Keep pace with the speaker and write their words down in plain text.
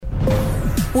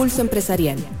Pulso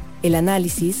Empresarial. El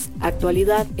análisis,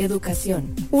 actualidad,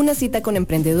 educación. Una cita con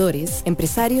emprendedores,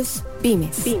 empresarios,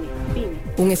 pymes.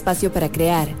 Un espacio para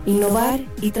crear, innovar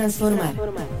y transformar.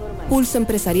 Pulso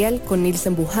Empresarial con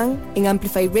Nielsen Buján en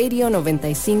Amplify Radio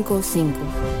 95.5.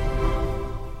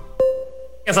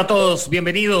 Gracias a todos,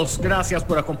 bienvenidos, gracias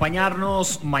por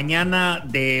acompañarnos. Mañana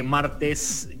de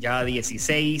martes, ya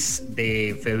 16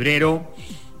 de febrero.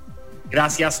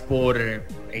 Gracias por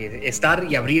estar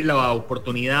y abrir la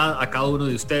oportunidad a cada uno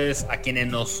de ustedes, a quienes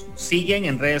nos siguen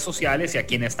en redes sociales y a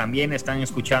quienes también están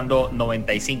escuchando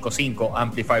 95.5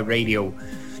 Amplify Radio,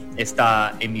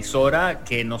 esta emisora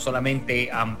que no solamente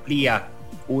amplía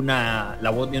la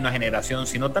voz de una generación,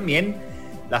 sino también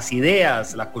las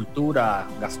ideas, la cultura,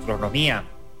 gastronomía,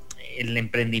 el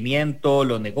emprendimiento,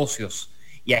 los negocios.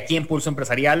 Y aquí en Pulso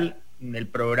Empresarial, el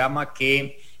programa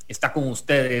que está con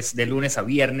ustedes de lunes a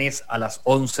viernes a las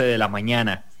 11 de la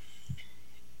mañana.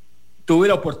 Tuve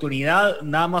la oportunidad,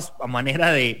 nada más a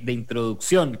manera de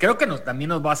introducción, creo que también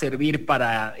nos va a servir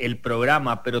para el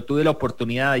programa, pero tuve la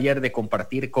oportunidad ayer de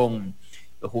compartir con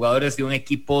los jugadores de un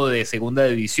equipo de segunda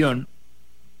división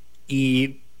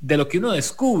y de lo que uno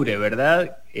descubre,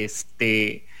 ¿verdad?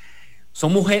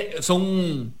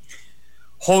 Son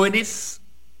jóvenes,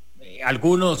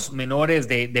 algunos menores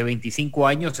de 25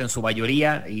 años en su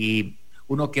mayoría, y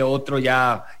uno que otro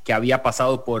ya que había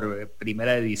pasado por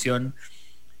primera división,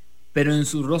 pero en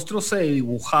sus rostros se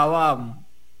dibujaban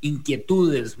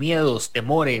inquietudes, miedos,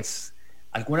 temores,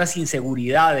 algunas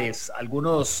inseguridades,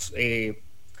 algunos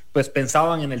pues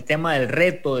pensaban en el tema del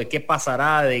reto, de qué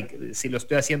pasará, de si lo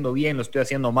estoy haciendo bien, lo estoy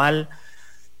haciendo mal,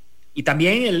 y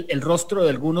también el rostro de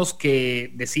algunos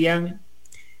que decían,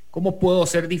 ¿cómo puedo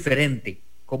ser diferente?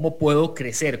 ¿Cómo puedo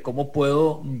crecer? ¿Cómo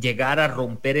puedo llegar a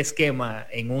romper esquema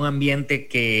en un ambiente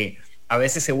que a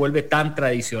veces se vuelve tan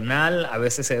tradicional, a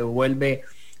veces se vuelve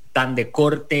tan de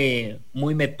corte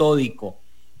muy metódico?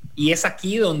 Y es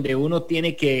aquí donde uno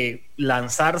tiene que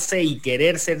lanzarse y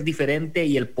querer ser diferente,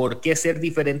 y el por qué ser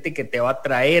diferente que te va a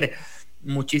traer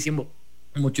muchísimos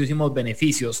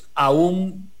beneficios a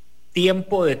un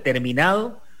tiempo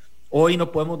determinado. Hoy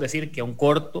no podemos decir que a un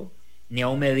corto ni a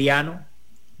un mediano,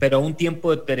 pero a un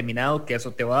tiempo determinado que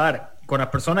eso te va a dar. Con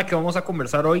la persona que vamos a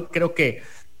conversar hoy, creo que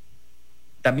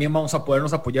también vamos a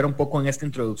podernos apoyar un poco en esta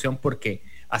introducción, porque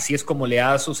así es como le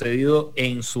ha sucedido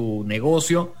en su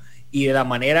negocio, y de la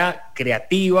manera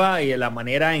creativa y de la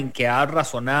manera en que ha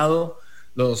razonado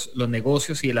los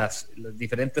negocios y las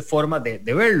diferentes formas de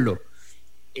verlo.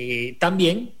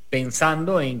 También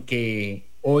pensando en que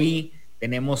hoy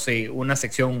tenemos una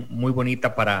sección muy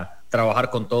bonita para trabajar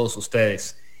con todos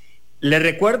ustedes. Les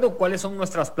recuerdo cuáles son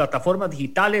nuestras plataformas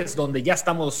digitales donde ya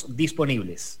estamos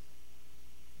disponibles.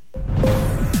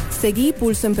 Seguí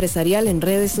Pulso Empresarial en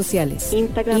redes sociales.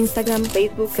 Instagram,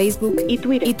 Facebook y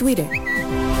Twitter.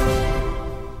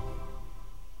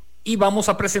 Y vamos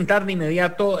a presentar de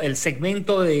inmediato el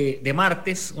segmento de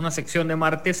martes, una sección de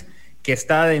martes que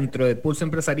está dentro de Pulso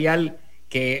Empresarial,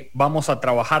 que vamos a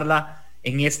trabajarla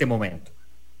en este momento.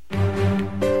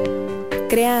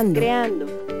 Creando.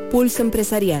 Pulso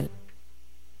Empresarial.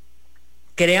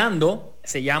 Creando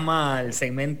se llama el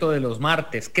segmento de los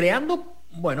martes. Creando,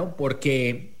 bueno,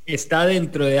 porque está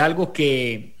dentro de algo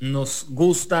que nos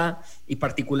gusta y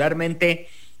particularmente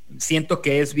siento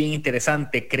que es bien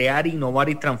interesante. Crear, innovar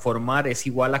y transformar es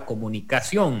igual a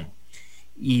comunicación,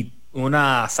 y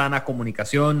una sana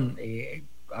comunicación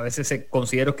a veces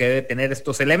considero que debe tener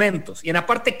estos elementos. Y en la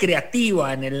parte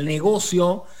creativa, en el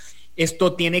negocio,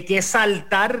 esto tiene que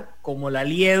saltar como la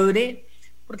liebre,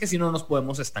 porque si no nos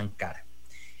podemos estancar.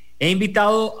 He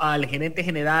invitado al gerente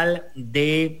general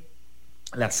de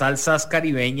las salsas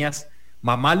caribeñas,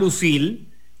 Mamá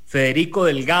Lucil, Federico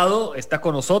Delgado, está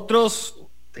con nosotros.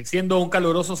 Te extiendo un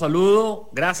caluroso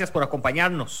saludo. Gracias por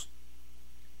acompañarnos.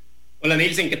 Hola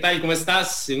Nielsen, ¿qué tal? ¿Cómo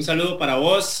estás? Un saludo para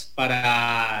vos,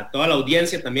 para toda la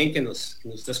audiencia también que nos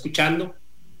está escuchando,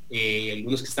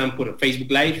 algunos que están por Facebook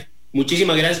Live.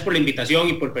 Muchísimas gracias por la invitación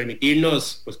y por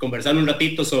permitirnos pues conversar un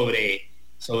ratito sobre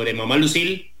Mamá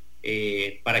Lucil,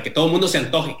 para que todo el mundo se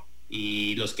antoje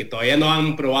y los que todavía no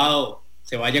han probado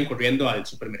se vayan corriendo al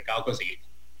supermercado a conseguirlo.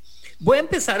 Voy a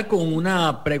empezar con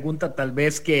una pregunta tal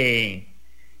vez que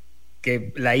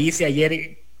la hice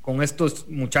ayer con estos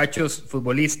muchachos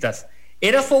futbolistas.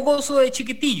 ¿Eras fogoso de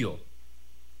chiquitillo?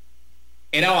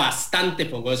 Era bastante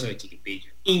fogoso de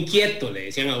chiquitillo. Inquieto, le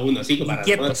decían a uno, así como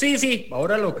inquieto, para... Sí,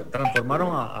 ahora lo transformaron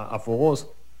a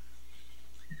fogoso.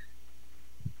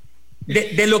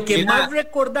 De lo que más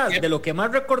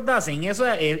recordás en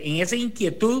esa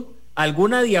inquietud,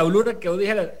 alguna diablura que vos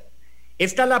dijeras,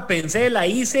 esta la pensé, la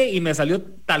hice y me salió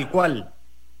tal cual.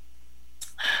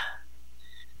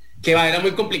 Que va, era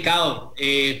muy complicado.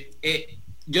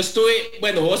 Yo estuve,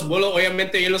 bueno, vos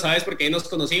obviamente bien lo sabes porque ahí nos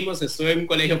conocimos, estuve en un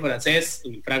colegio francés,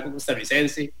 en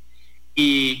franco-costarricense,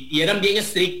 y eran bien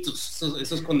estrictos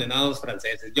esos condenados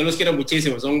franceses. Yo los quiero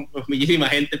muchísimo, son muchísima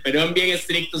gente, pero eran bien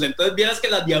estrictos. Entonces vieras que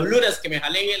las diabluras que me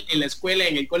jalé en la escuela,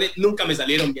 en el colegio, nunca me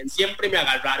salieron bien, siempre me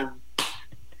agarraron.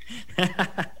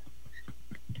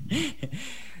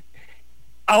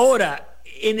 Ahora,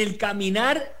 en el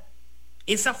caminar,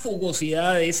 esa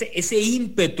fogosidad, ese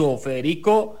ímpetu,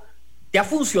 Federico, ¿te ha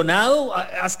funcionado?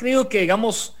 ¿Has creído que,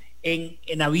 digamos, en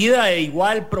la vida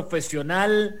igual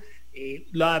profesional,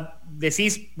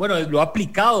 decís, bueno, lo ha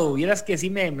aplicado? ¿Vieras que sí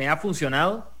me ha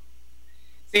funcionado?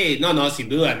 Sí, no, sin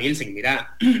duda, Nielsen,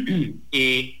 mira,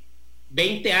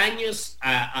 20 años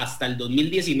hasta el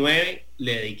 2019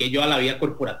 le dediqué yo a la vida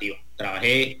corporativa.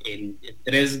 Trabajé en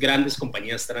 3 grandes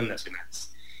compañías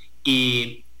transnacionales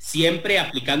y siempre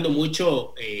aplicando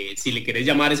mucho, si le querés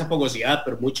llamar esa fogosidad,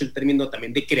 pero mucho el término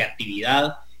también de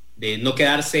creatividad, de no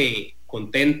quedarse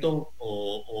contento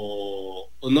o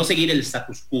no seguir el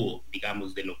status quo,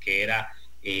 digamos, de lo que era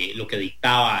lo que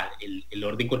dictaba el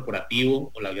orden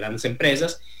corporativo o las grandes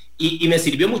empresas, y me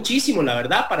sirvió muchísimo, la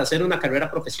verdad, para hacer una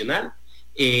carrera profesional.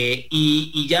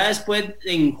 Y ya después,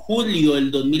 en julio del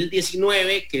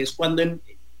 2019, que es cuando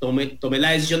tomé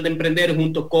la decisión de emprender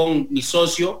junto con mi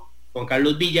socio, Juan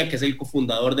Carlos Villa, que es el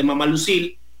cofundador de Mamá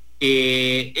Lucil,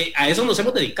 a eso nos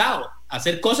hemos dedicado, a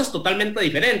hacer cosas totalmente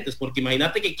diferentes, porque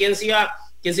imagínate que quién se iba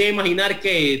a imaginar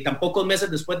que tan pocos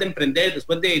meses después de emprender,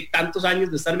 después de tantos años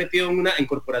de estar metido en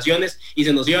corporaciones, y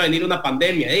se nos iba a venir una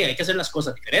pandemia. Hay que hacer las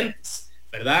cosas diferentes,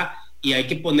 ¿verdad? Y hay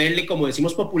que ponerle, como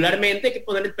decimos popularmente, hay que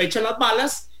ponerle el pecho a las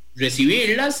balas,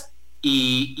 recibirlas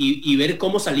y ver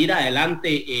cómo salir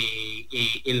adelante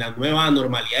en la nueva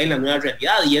normalidad, en la nueva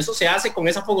realidad. Y eso se hace con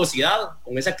esa fogosidad,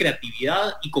 con esa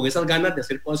creatividad y con esas ganas de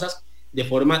hacer cosas de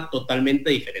forma totalmente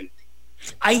diferente.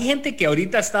 Hay gente que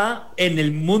ahorita está en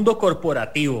el mundo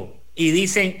corporativo y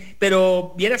dicen,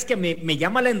 pero vieras que me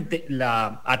llama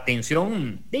la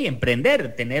atención de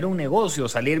emprender, tener un negocio,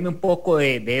 salirme un poco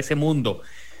de ese mundo.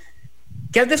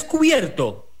 ¿Qué has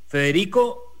descubierto,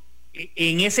 Federico,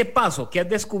 en ese paso? ¿Qué has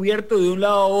descubierto de un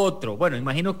lado a otro? Bueno,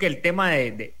 imagino que el tema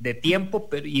de tiempo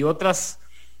y otros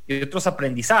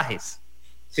aprendizajes.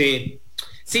 Sí,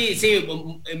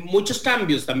 muchos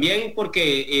cambios también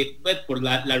porque por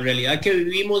la realidad que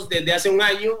vivimos desde hace un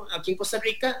año aquí en Costa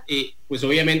Rica, pues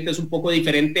obviamente es un poco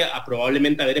diferente a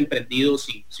probablemente haber emprendido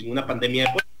sin una pandemia de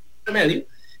por medio,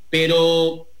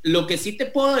 pero lo que sí te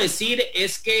puedo decir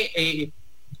es que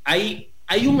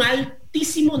hay un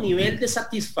altísimo nivel de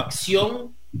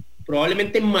satisfacción,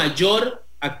 probablemente mayor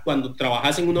a cuando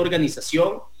trabajas en una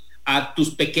organización, a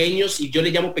tus pequeños, y yo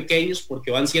le llamo pequeños porque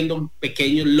van siendo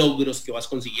pequeños logros que vas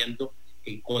consiguiendo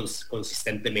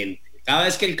consistentemente. Cada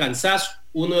vez que alcanzas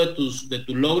uno de tus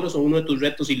logros o uno de tus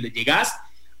retos y le llegas,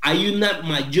 hay un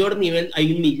mayor nivel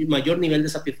de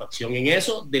satisfacción en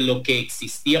eso de lo que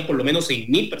existía, por lo menos en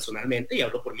mí personalmente, y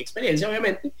hablo por mi experiencia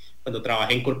obviamente, cuando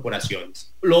trabajé en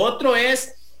corporaciones. Lo otro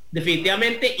es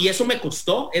definitivamente, y eso me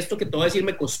costó, esto que te voy a decir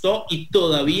me costó, y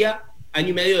todavía año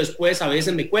y medio después a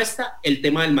veces me cuesta, el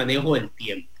tema del manejo del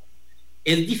tiempo.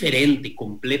 Es diferente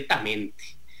completamente.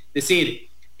 Es decir,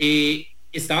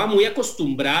 estaba muy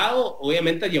acostumbrado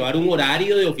obviamente a llevar un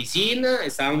horario de oficina,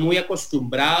 estaba muy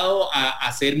acostumbrado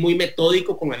a ser muy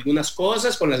metódico con algunas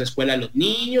cosas, con las escuelas de los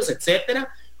niños, etcétera.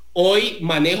 Hoy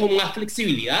manejo más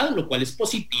flexibilidad, lo cual es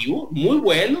positivo, muy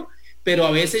bueno, pero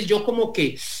a veces yo como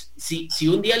que si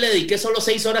un día le dediqué solo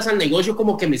 6 horas al negocio,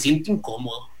 como que me siento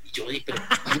incómodo. Y yo digo, pero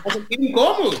 ¿cómo me siento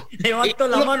incómodo?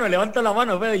 Levanto la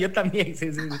mano, pero yo también. Sí.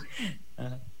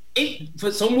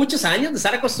 Pues son muchos años de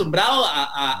estar acostumbrado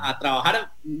a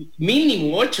trabajar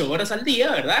mínimo 8 horas al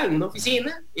día, ¿verdad? En una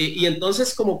oficina, y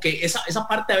entonces como que esa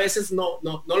parte a veces no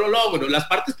lo logro. Las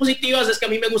partes positivas es que a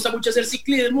mí me gusta mucho hacer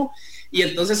ciclismo, y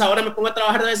entonces ahora me pongo a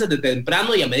trabajar a veces desde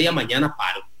temprano y a media mañana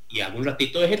paro y hago un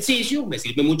ratito de ejercicio, me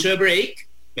sirve mucho de break,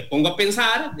 me pongo a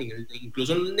pensar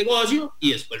incluso en el negocio,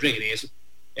 y después regreso,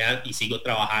 ¿verdad? Y sigo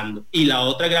trabajando. Y la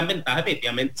otra gran ventaja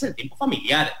efectivamente es el tiempo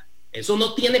familiar. Eso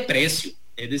no tiene precio.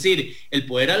 Es decir, el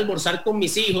poder almorzar con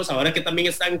mis hijos, ahora que también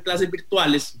están en clases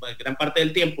virtuales, gran parte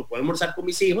del tiempo, poder almorzar con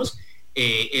mis hijos,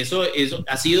 eso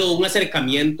ha sido un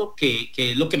acercamiento que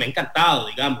es lo que me ha encantado,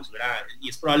 digamos, ¿verdad? Y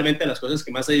es probablemente de las cosas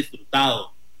que más he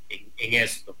disfrutado en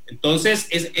esto. Entonces,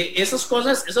 esas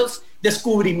cosas, esos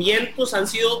descubrimientos han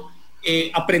sido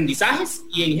aprendizajes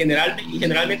y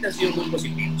generalmente han sido muy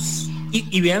positivos.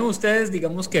 Y vean ustedes,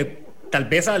 digamos que tal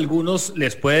vez a algunos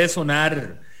les puede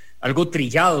sonar algo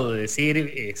trillado de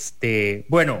decir,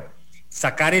 bueno,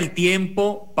 sacar el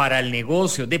tiempo para el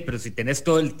negocio, pero si tenés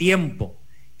todo el tiempo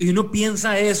Y uno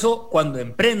piensa eso cuando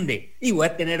emprende. Y voy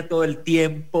a tener todo el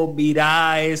tiempo,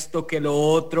 mira esto, que lo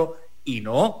otro. Y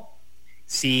no.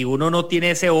 Si uno no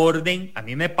tiene ese orden, a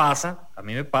mí me pasa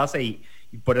y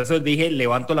por eso dije,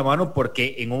 levanto la mano,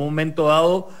 porque en un momento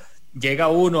dado llega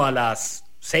uno a las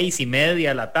 6:30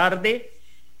 de la tarde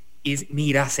y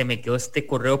mira, se me quedó este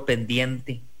correo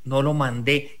pendiente, no lo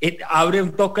mandé. Abre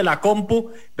un toque la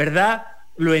compu, ¿verdad?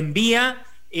 Lo envía,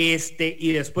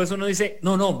 y después uno dice,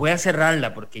 no, voy a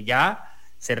cerrarla porque ya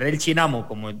cerré el chinamo,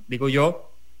 como digo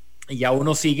yo, y ya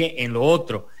uno sigue en lo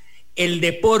otro. El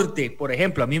deporte, por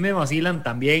ejemplo, a mí me vacilan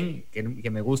también, que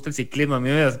me gusta el ciclismo, a mí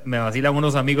me vacilan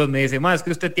unos amigos, me dicen, es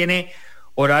que usted tiene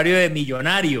horario de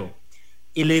millonario.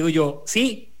 Y le digo yo,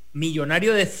 sí,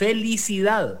 millonario de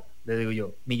felicidad, le digo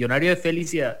yo, millonario de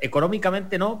felicidad.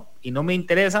 Económicamente no, y no me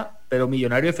interesa, pero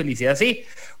millonario de felicidad sí,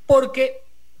 porque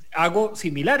hago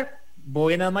similar.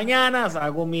 Voy en las mañanas,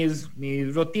 hago mis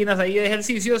rutinas ahí de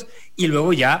ejercicios y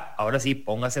luego ya, ahora sí,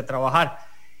 póngase a trabajar.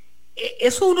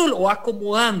 Eso uno lo va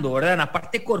acomodando, ¿verdad? En la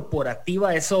parte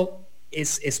corporativa eso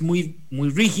es muy, muy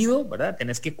rígido, ¿verdad?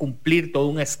 Tenés que cumplir todo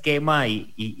un esquema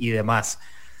y demás.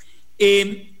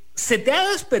 ¿Se te ha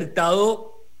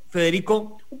despertado,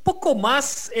 Federico, un poco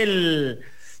más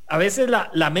a veces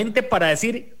la mente para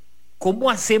decir cómo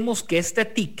hacemos que esta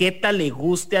etiqueta le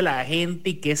guste a la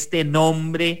gente y que este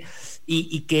nombre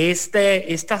y que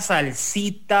esta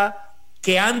salsita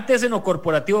que antes en lo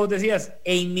corporativo vos decías,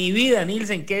 en mi vida,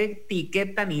 Nielsen, qué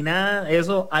etiqueta ni nada,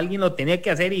 eso alguien lo tenía que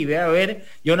hacer y a ver,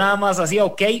 yo nada más hacía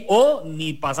ok o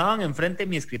ni pasaban enfrente de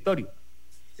mi escritorio?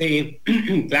 Sí,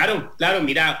 claro,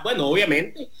 mira, bueno,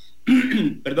 obviamente,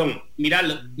 perdón, mira,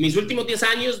 mis últimos 10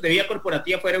 años de vida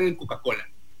corporativa fueron en Coca-Cola.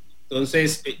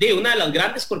 Entonces, de una de las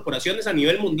grandes corporaciones a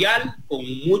nivel mundial, con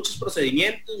muchos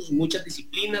procedimientos, muchas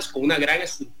disciplinas, con una gran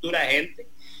estructura de gente.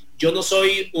 Yo no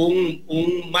soy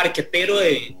un marketero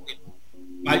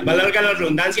valga la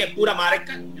redundancia, de pura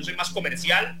marca, yo soy más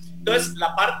comercial. Entonces,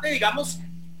 la parte, digamos,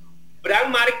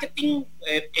 brand marketing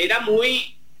era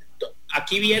muy...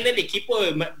 Aquí viene el equipo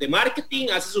de marketing,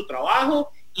 hace su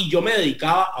trabajo y yo me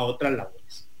dedicaba a otras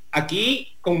labores.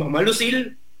 Aquí, con Mamá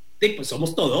Lucille, pues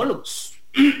somos todólogos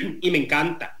y me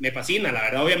encanta, me fascina, la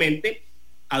verdad. Obviamente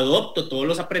adopto todos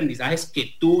los aprendizajes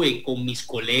que tuve con mis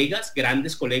colegas,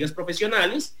 grandes colegas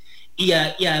profesionales, y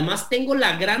además tengo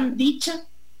la gran dicha,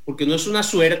 porque no es una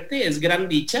suerte, es gran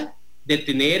dicha, de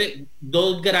tener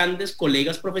dos grandes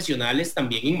colegas profesionales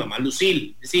también en Mamá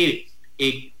Lucille. Es decir,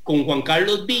 con Juan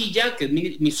Carlos Villa, que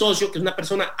es mi socio, que es una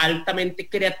persona altamente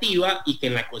creativa y que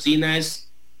en la cocina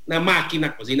es una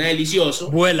máquina, cocina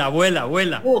delicioso. Vuela.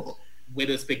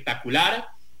 Bueno, espectacular.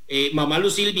 Mamá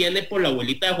Lucille viene por la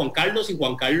abuelita de Juan Carlos y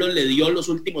Juan Carlos le dio los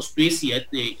últimos twists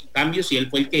y cambios y él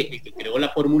fue el que creó la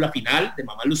fórmula final de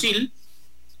Mamá Lucille.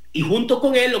 Y junto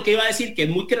con él, lo que iba a decir que es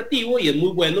muy creativo y es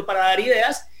muy bueno para dar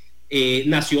ideas,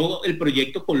 nació el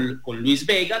proyecto con Luis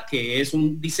Vega, que es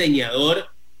un diseñador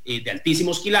de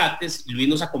altísimos quilates. Luis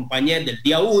nos acompaña desde el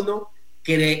día 1,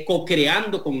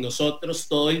 co-creando con nosotros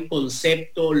todo el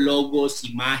concepto, logos,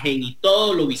 imagen y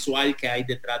todo lo visual que hay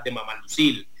detrás de Mamá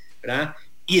Lucille, ¿verdad?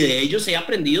 Y de ellos he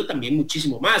aprendido también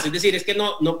muchísimo más. Es decir, es que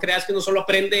no creas que uno solo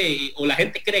aprende, o la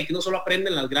gente cree que uno solo aprende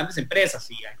en las grandes empresas,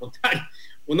 y al contrario,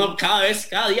 uno cada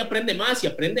día aprende más y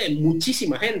aprende de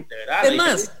muchísima gente,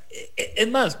 ¿verdad? Es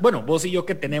más, bueno, vos y yo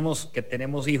que tenemos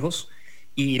hijos,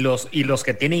 y los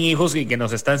que tienen hijos y que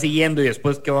nos están siguiendo y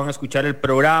después que van a escuchar el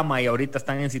programa y ahorita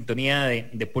están en sintonía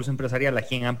de Pulso Empresarial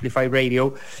aquí en Amplify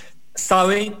Radio,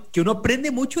 saben que uno aprende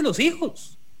mucho de los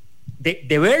hijos,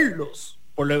 de verlos.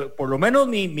 Por lo menos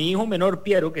mi hijo menor,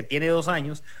 Piero, que tiene 2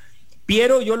 años,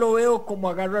 Piero yo lo veo como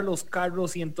agarra los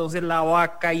carros y entonces la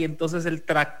vaca y entonces el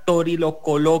tractor y lo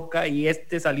coloca y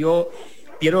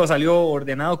Piero salió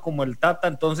ordenado como el Tata,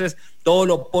 entonces todo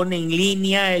lo pone en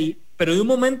línea, pero de un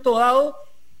momento dado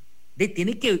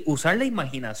tiene que usar la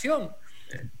imaginación.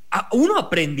 Uno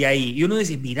aprende ahí y uno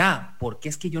dice, mira, ¿por qué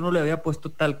es que yo no le había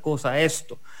puesto tal cosa a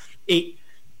esto?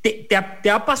 ¿Te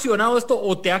ha apasionado esto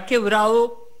o te ha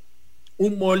quebrado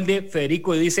un molde,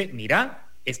 Federico, y dice, mira,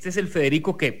 este es el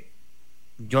Federico que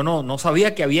yo no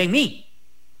sabía que había en mí?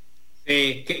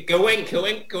 Qué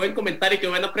buen comentario y qué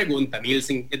buena pregunta,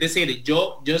 Nielsen. Es decir,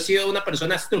 yo he sido una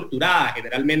persona estructurada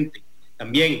generalmente,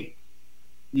 también.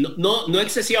 No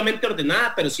excesivamente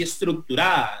ordenada, pero sí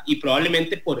estructurada, y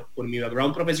probablemente por mi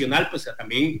background profesional, pues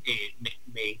también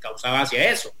me causaba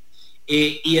hacia eso.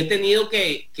 Y he tenido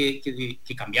que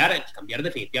cambiar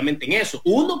definitivamente en eso.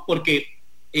 Uno, porque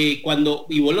cuando,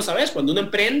 y vos lo sabés, cuando uno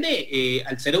emprende,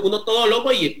 al ser uno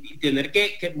todólogo y tener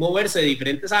que moverse de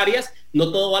diferentes áreas,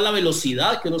 no todo va a la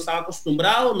velocidad que uno estaba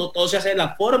acostumbrado, no todo se hace de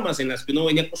las formas en las que uno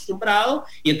venía acostumbrado,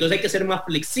 y entonces hay que ser más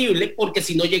flexible, porque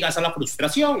si no llegas a la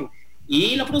frustración,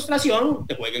 y la frustración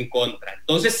te juega en contra.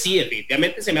 Entonces sí,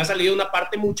 definitivamente se me ha salido una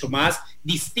parte mucho más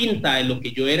distinta de lo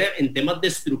que yo era en temas de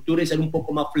estructura y ser un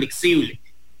poco más flexible.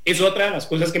 Es otra de las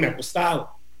cosas que me ha costado,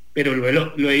 pero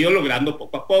lo he ido logrando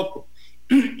poco a poco.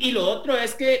 Y lo otro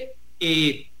es que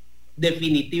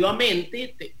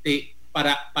definitivamente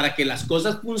para que las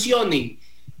cosas funcionen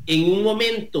en un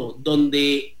momento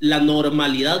donde la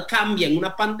normalidad cambia en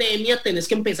una pandemia, tenés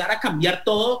que empezar a cambiar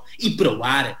todo y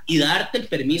probar y darte el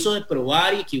permiso de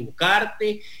probar y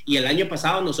equivocarte. Y el año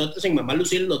pasado nosotros en Mamá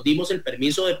Lucille nos dimos el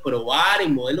permiso de probar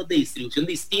en modelos de distribución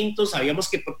distintos. Sabíamos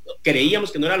que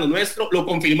creíamos que no era lo nuestro, lo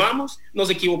confirmamos,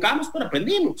 nos equivocamos, pero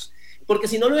aprendimos. Porque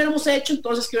si no lo hubiéramos hecho,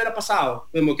 entonces ¿qué hubiera pasado?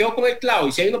 Me quedo con el clavo,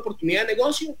 y si hay una oportunidad de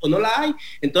negocio o no la hay.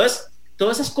 Entonces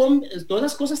todas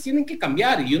esas cosas tienen que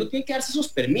cambiar, y uno tiene que darse esos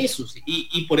permisos,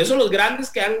 y por eso los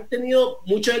grandes que han tenido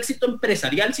mucho éxito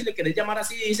empresarial, si le querés llamar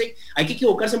así, dicen hay que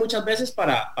equivocarse muchas veces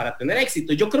para tener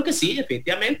éxito. Yo creo que sí,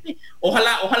 definitivamente,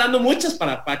 ojalá no muchas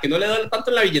para que no le duele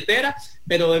tanto en la billetera,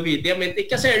 pero definitivamente hay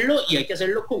que hacerlo, y hay que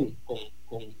hacerlo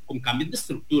con cambios de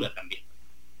estructura también.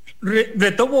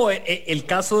 Retomo el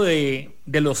caso de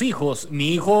los hijos.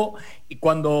 Mi hijo,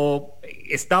 cuando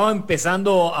estaba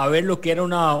empezando a ver lo que era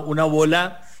una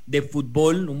bola de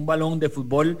fútbol, un balón de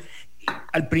fútbol,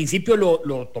 al principio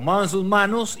lo tomaba en sus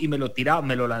manos y me lo tiraba,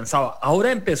 me lo lanzaba.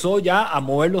 Ahora empezó ya a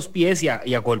mover los pies y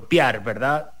a golpear,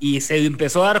 ¿verdad? Y se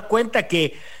empezó a dar cuenta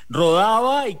que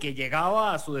rodaba y que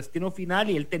llegaba a su destino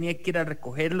final y él tenía que ir a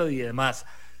recogerlo y demás.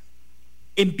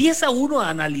 Empieza uno a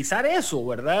analizar eso,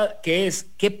 ¿verdad?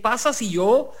 ¿Qué pasa si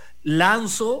yo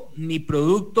lanzo mi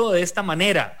producto de esta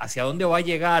manera? ¿Hacia dónde va a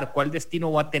llegar? ¿Cuál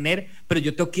destino va a tener? Pero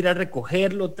yo tengo que ir a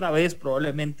recogerlo otra vez,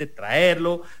 probablemente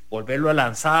traerlo, volverlo a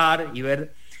lanzar y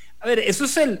ver. A ver, eso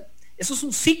es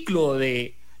un ciclo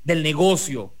del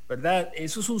negocio, ¿verdad?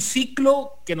 Eso es un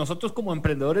ciclo que nosotros como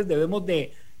emprendedores debemos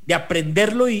de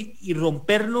aprenderlo y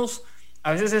rompernos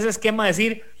a veces ese esquema de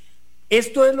decir,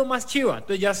 esto es lo más chiva,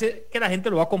 entonces ya sé que la gente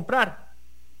lo va a comprar.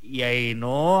 Y ahí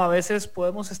no, a veces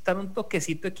podemos estar un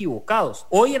toquecito equivocados.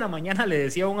 Hoy en la mañana le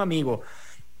decía a un amigo,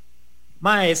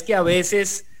 es que a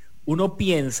veces uno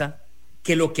piensa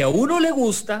que lo que a uno le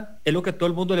gusta es lo que a todo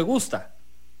el mundo le gusta.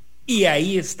 Y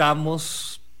ahí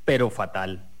estamos, pero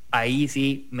fatal. Ahí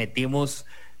sí metimos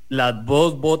las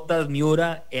dos botas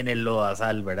Miura en el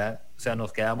lodazal, ¿verdad? O sea,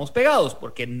 nos quedamos pegados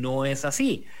porque no es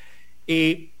así.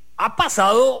 Ha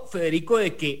pasado, Federico,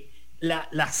 de que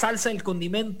la salsa, el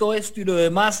condimento, esto y lo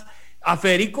demás, a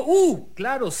Federico,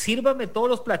 claro, sírvame todos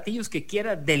los platillos que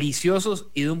quiera, deliciosos,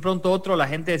 y de un pronto a otro la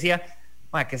gente decía,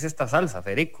 ¿qué es esta salsa,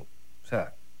 Federico? O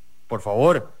sea, por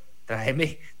favor,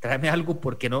 tráeme algo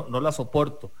porque no la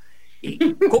soporto.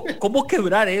 ¿Cómo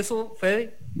quebrar eso,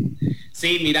 Fede?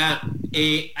 Sí, mira,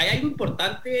 hay algo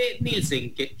importante,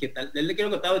 Nielsen, que tal vez le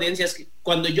quiero contar a la audiencia, es que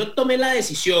cuando yo tomé la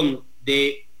decisión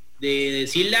de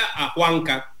decirle a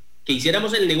Juanca que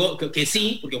hiciéramos el negocio, que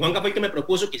sí, porque Juanca fue el que me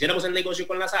propuso que hiciéramos el negocio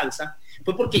con la salsa,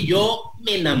 fue porque yo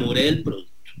me enamoré del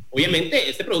producto. Obviamente,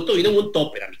 este producto vino en un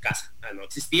topper a mi casa, no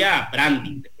existía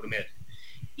branding de por medio.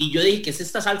 Y yo dije, ¿qué es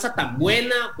esta salsa tan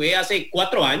buena? Fue hace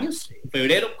 4 años, en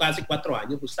febrero, hace 4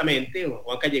 años justamente.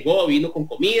 Juanca llegó, vino con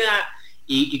comida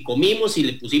y comimos, y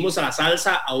le pusimos a la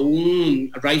salsa a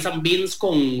un rice and beans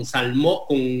con salmón,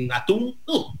 con atún.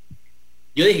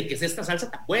 Yo dije, ¿qué es esta salsa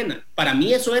tan buena? Para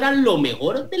mí eso era lo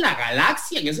mejor de la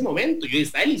galaxia en ese momento. Yo dije,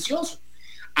 está delicioso.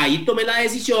 Ahí tomé la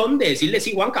decisión de decirle,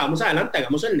 sí, Juanca, vamos adelante,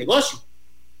 hagamos el negocio.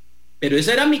 Pero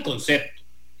ese era mi concepto.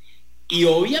 Y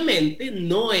obviamente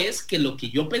no es que lo que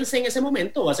yo pensé en ese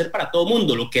momento va a ser para todo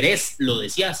mundo. Lo querés, lo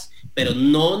decías, pero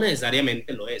no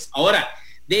necesariamente lo es. Ahora,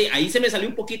 de ahí se me salió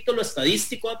un poquito lo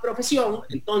estadístico de profesión.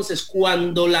 Entonces,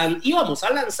 cuando íbamos a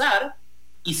lanzar,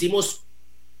 hicimos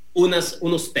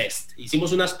unos test,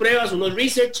 hicimos unas pruebas, unos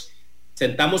research,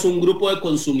 sentamos un grupo de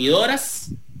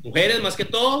consumidoras, mujeres más que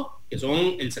todo, que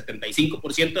son el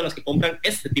 75% de las que compran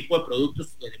este tipo de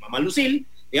productos de Mamá Lucille,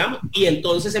 digamos, y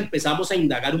entonces empezamos a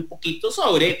indagar un poquito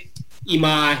sobre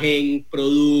imagen,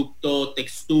 producto,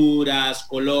 texturas,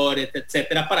 colores,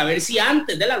 etcétera, para ver si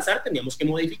antes de lanzar teníamos que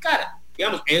modificar.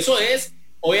 Digamos, eso es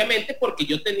obviamente porque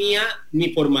yo tenía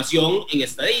mi formación en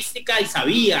estadística y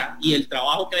sabía, y el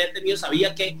trabajo que había tenido,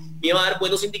 sabía que me iba a dar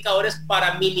buenos indicadores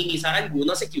para minimizar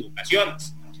algunas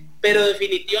equivocaciones. Pero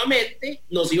definitivamente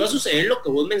nos iba a suceder lo que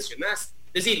vos mencionaste.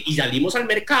 Es decir, y salimos al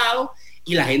mercado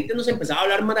y la gente nos empezaba a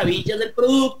hablar maravillas del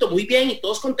producto, muy bien, y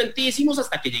todos contentísimos,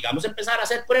 hasta que llegamos a empezar a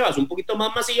hacer pruebas un poquito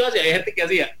más masivas, y había gente que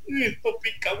hacía, esto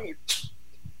pica mucho,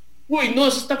 uy, no,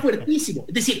 eso está fuertísimo.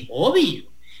 Es decir,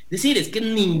 obvio, es decir, es que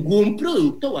ningún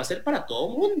producto va a ser para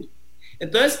todo mundo.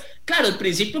 Entonces, claro, al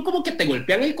principio como que te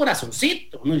golpean el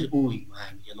corazoncito. Uno dice, uy,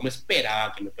 man, yo no me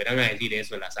esperaba que me fueran a decir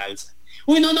eso de la salsa.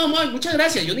 Uy, no, man, muchas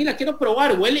gracias, yo ni la quiero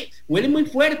probar, huele muy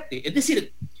fuerte. Es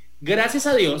decir, gracias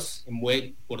a Dios,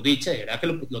 por dicha, de verdad que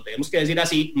lo tenemos que decir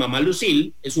así, Mamá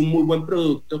Lucille es un muy buen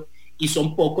producto y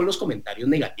son pocos los comentarios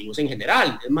negativos en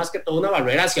general. Es más que todo una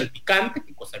barrera hacia el picante,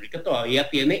 que Costa Rica todavía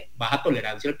tiene baja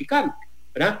tolerancia al picante,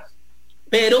 ¿verdad?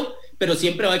 Pero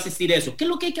siempre va a existir eso. ¿Qué es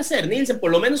lo que hay que hacer, Nielsen?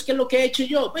 Por lo menos, ¿qué es lo que he hecho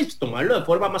yo? Pues tomarlo de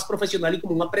forma más profesional y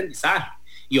como un aprendizaje.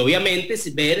 Y obviamente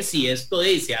ver si esto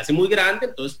se hace muy grande,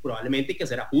 entonces probablemente hay que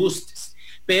hacer ajustes.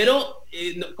 Pero,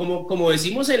 como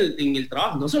decimos en el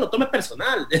trabajo, no se lo tome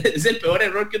personal. Es el peor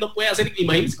error que uno puede hacer.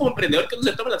 Imagínense como emprendedor que uno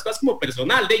se tome las cosas como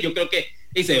personal. Yo creo que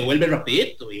se devuelve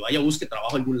rapidito y vaya a busque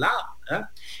trabajo en algún lado, ¿verdad?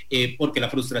 Porque la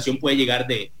frustración puede llegar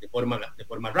de forma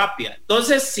rápida.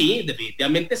 Entonces, sí,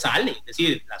 definitivamente sale. Es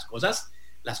decir, las cosas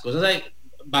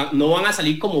no van a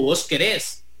salir como vos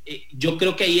querés. Yo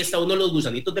creo que ahí está uno de los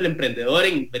gusanitos del emprendedor,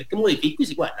 en ver qué modifico y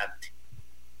sigo adelante.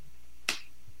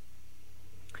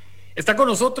 Está con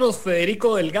nosotros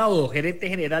Federico Delgado, gerente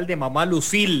general de Mamá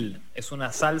Lucille. Es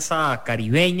una salsa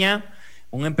caribeña,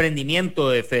 un emprendimiento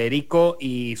de Federico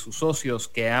y sus socios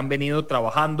que han venido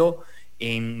trabajando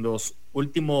en los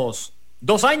últimos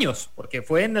 2 años, porque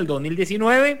fue en el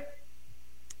 2019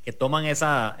 que toman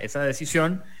esa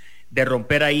decisión de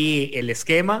romper ahí el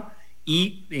esquema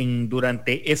y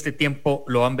durante este tiempo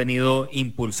lo han venido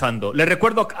impulsando. Les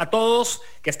recuerdo a todos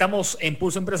que estamos en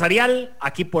Pulso Empresarial,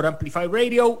 aquí por Amplify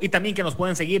Radio, y también que nos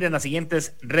pueden seguir en las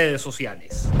siguientes redes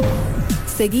sociales.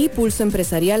 Seguí Pulso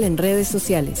Empresarial en redes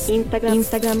sociales: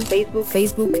 Instagram,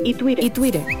 Facebook y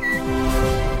Twitter.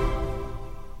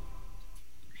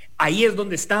 Ahí es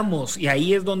donde estamos y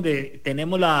ahí es donde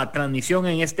tenemos la transmisión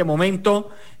en este momento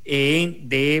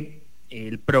de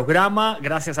el programa,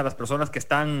 gracias a las personas que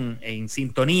están en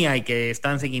sintonía y que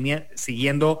están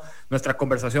siguiendo nuestra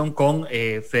conversación con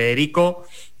Federico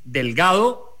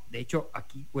Delgado. De hecho,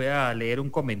 aquí voy a leer un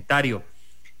comentario.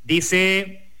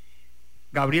 Dice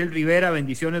Gabriel Rivera: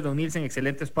 bendiciones, don Nielsen,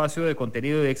 excelente espacio de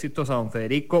contenido y de éxitos a don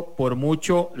Federico, por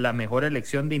mucho la mejor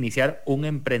elección de iniciar un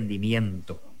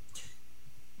emprendimiento.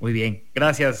 Muy bien,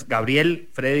 gracias Gabriel.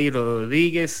 Freddy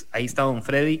Rodríguez, ahí está don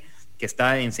Freddy, que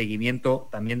está en seguimiento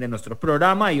también de nuestro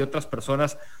programa, y otras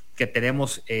personas que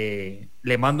tenemos.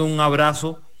 Le mando un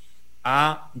abrazo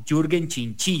a Jürgen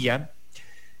Chinchilla.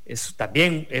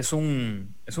 También es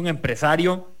un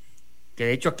empresario que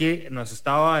de hecho aquí nos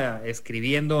estaba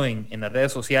escribiendo en las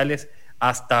redes sociales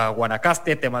hasta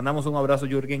Guanacaste. Te mandamos un abrazo,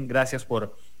 Jürgen, gracias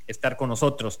por estar con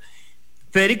nosotros.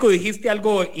 Federico, dijiste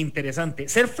algo interesante: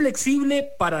 ser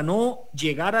flexible para no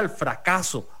llegar al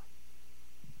fracaso.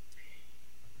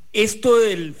 Esto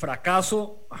del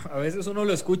fracaso, a veces uno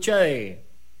lo escucha de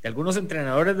algunos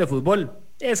entrenadores de fútbol.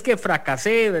 Es que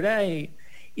fracasé, ¿verdad? Y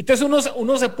entonces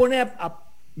uno se pone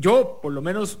yo por lo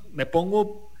menos me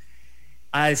pongo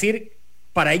a decir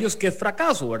para ellos qué es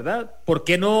fracaso, ¿verdad? ¿Por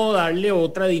qué no darle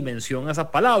otra dimensión a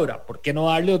esa palabra? ¿Por qué no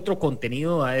darle otro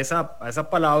contenido a esa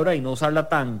palabra y no usarla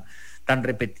tan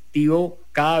repetitivo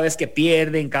cada vez que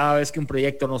pierden, cada vez que un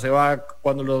proyecto no se va,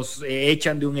 cuando los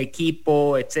echan de un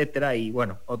equipo, etcétera, y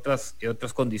bueno, otras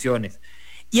condiciones?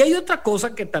 Y hay otra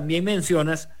cosa que también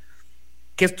mencionas,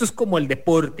 que esto es como el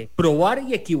deporte, probar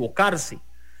y equivocarse.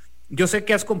 Yo sé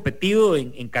que has competido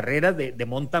en carreras de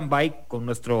mountain bike con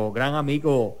nuestro gran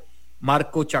amigo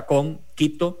Marco Chacón,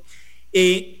 Quito,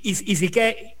 y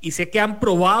sé que han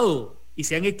probado y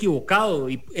se han equivocado,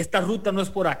 y esta ruta no es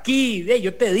por aquí,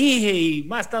 yo te dije, y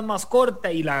más está más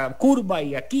corta, y la curva,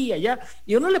 y aquí y allá,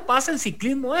 y a uno le pasa en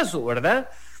ciclismo eso, ¿verdad?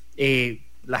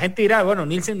 La gente dirá, bueno,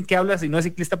 Nielsen, ¿qué habla si no es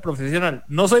ciclista profesional?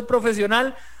 No soy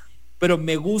profesional, pero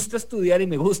me gusta estudiar y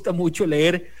me gusta mucho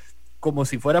leer como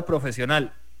si fuera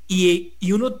profesional,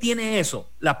 y uno tiene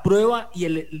eso, la prueba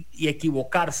y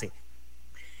equivocarse.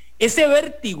 Ese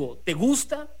vértigo, ¿te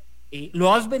gusta?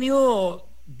 ¿Lo has venido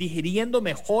digiriendo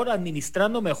mejor,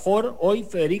 administrando mejor hoy,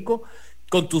 Federico,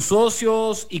 con tus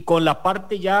socios y con la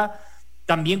parte ya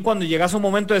también cuando llegas a un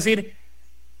momento de decir,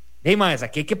 hey, maes,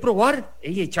 aquí hay que probar,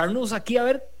 echarnos aquí a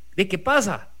ver de qué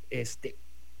pasa?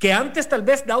 Que antes tal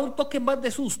vez da un toque más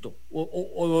de susto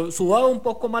o sudaba un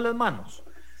poco más las manos.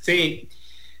 Sí,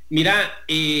 mira,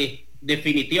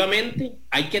 definitivamente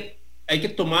hay que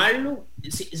tomarlo.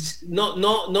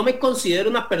 No me considero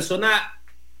una persona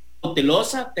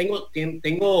cautelosa,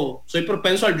 soy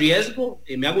propenso al riesgo,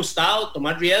 me ha gustado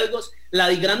tomar riesgos, La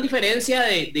gran diferencia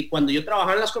de cuando yo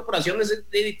trabajaba en las corporaciones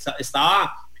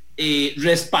estaba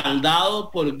respaldado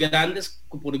por grandes,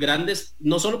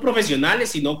 no solo profesionales,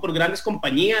 sino por grandes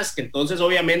compañías, que entonces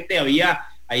obviamente había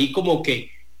ahí como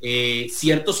que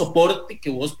cierto soporte que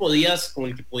vos con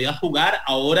el que podías jugar.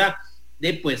 Ahora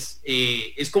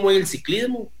es como en el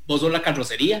ciclismo, vos sos la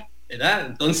carrocería, ¿verdad?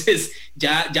 Entonces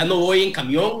ya no voy en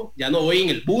camión, ya no voy en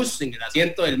el bus, en el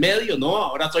asiento del medio, no,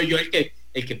 ahora soy yo el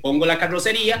que pongo la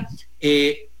carrocería,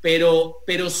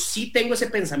 pero sí tengo ese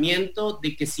pensamiento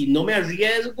de que si no me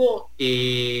arriesgo,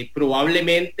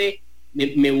 probablemente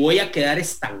me voy a quedar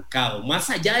estancado. Más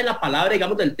allá de la palabra,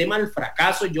 digamos, del tema del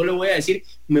fracaso, yo le voy a decir,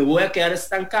 me voy a quedar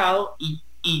estancado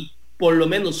y por lo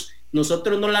menos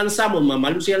nosotros no lanzamos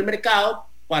Mamá Lucía al mercado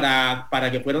para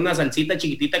que fuera una salsita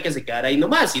chiquitita que se quedara ahí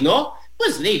nomás, sino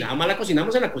pues nada más la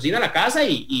cocinamos en la cocina de la casa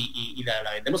y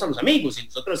la vendemos a los amigos, y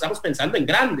nosotros estamos pensando en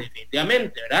grande,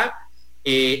 definitivamente, ¿verdad?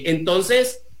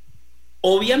 Entonces,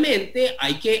 obviamente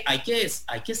hay que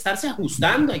estarse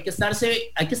ajustando, hay que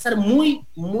estar muy,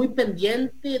 muy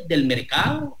pendiente del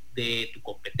mercado, de tu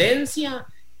competencia,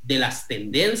 de las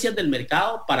tendencias del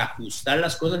mercado para ajustar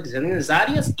las cosas que sean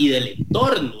necesarias, y del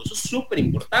entorno. Eso es súper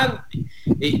importante.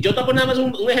 Yo te pongo nada más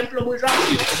un ejemplo muy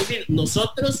rápido. Es decir,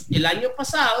 nosotros el año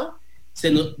pasado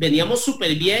veníamos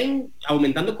súper bien,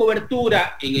 aumentando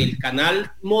cobertura en el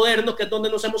canal moderno, que es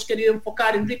donde nos hemos querido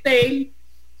enfocar en retail,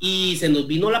 y se nos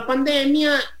vino la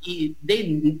pandemia y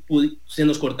se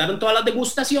nos cortaron todas las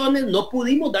degustaciones, no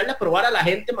pudimos darle a probar a la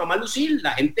gente Mamá Lucille,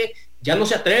 la gente ya no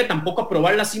se atreve tampoco a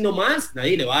probarla así nomás,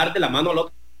 nadie le va a dar de la mano a la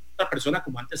otra persona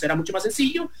como antes era mucho más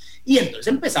sencillo, y entonces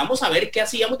empezamos a ver qué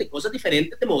hacíamos de cosas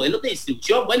diferentes, de modelos de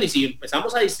distribución. Bueno, y si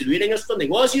empezamos a distribuir en estos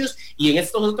negocios y en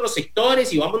estos otros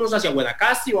sectores, y vámonos hacia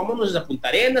Guanacaste y vámonos hacia Punta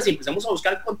Arenas, y empezamos a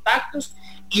buscar contactos,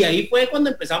 y ahí fue cuando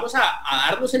empezamos a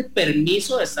darnos el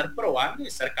permiso de estar probando y de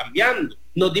estar cambiando.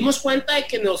 Nos dimos cuenta de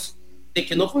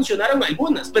que no funcionaron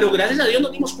algunas, pero gracias a Dios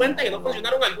nos dimos cuenta de que no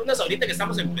funcionaron algunas ahorita que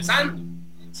estamos empezando.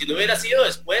 Si no hubiera sido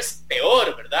después,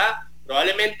 peor, ¿verdad?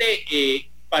 Probablemente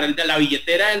para la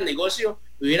billetera del negocio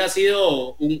hubiera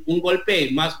sido un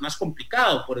golpe más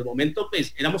complicado. Por el momento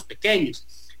pues éramos pequeños.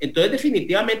 Entonces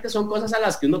definitivamente son cosas a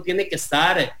las que uno tiene que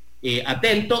estar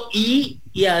atento, y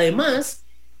además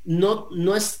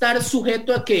no estar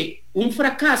sujeto a que un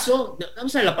fracaso,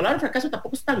 vamos a ver, la palabra fracaso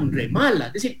tampoco es tan re mala.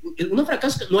 Es decir, un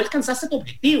fracaso que no alcanzaste tu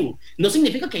objetivo no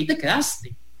significa que ahí te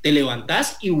quedaste. Te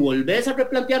levantás y volvés a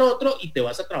replantear otro y te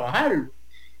vas a trabajarlo.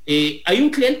 Hay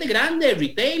un cliente grande de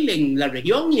retail en la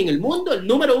región y en el mundo, el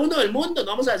número 1 del mundo,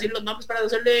 no vamos a decir los nombres para no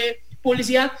hacerle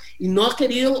publicidad, y no ha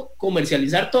querido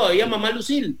comercializar todavía Mamá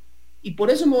Lucille, y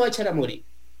por eso me voy a echar a morir.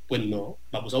 Pues no,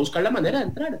 vamos a buscar la manera de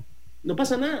entrar, no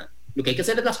pasa nada. Lo que hay que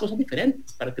hacer es las cosas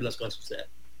diferentes para que las cosas sucedan.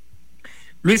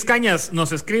 Luis Cañas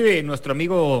nos escribe, nuestro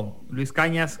amigo Luis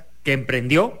Cañas, que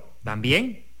emprendió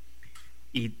también,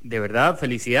 y de verdad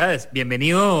felicidades,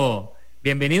 bienvenido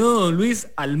don Luis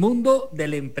al mundo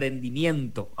del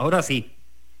emprendimiento. Ahora sí,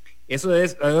 eso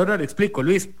es, ahora le explico,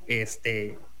 Luis,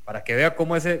 para que vea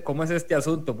cómo es este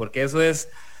asunto, porque eso es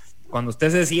cuando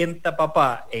usted se sienta,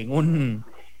 papá, en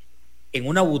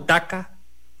una butaca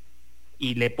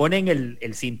y le ponen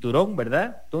el cinturón,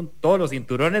 ¿verdad? Todos los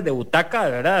cinturones de butaca,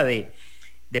 ¿verdad?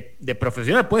 De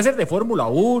profesional, puede ser de Fórmula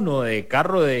 1, de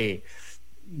carro de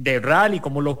rally,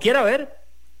 como lo quiera ver,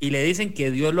 y le dicen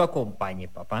que Dios lo acompañe,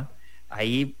 papá.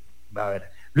 Ahí va a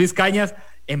ver. Luis Cañas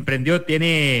emprendió,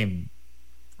 tiene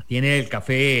el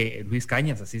café Luis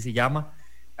Cañas, así se llama.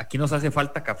 Aquí nos hace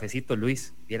falta cafecito,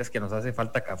 Luis. Vieras que nos hace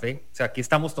falta café. O sea, aquí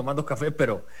estamos tomando café,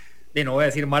 pero no voy a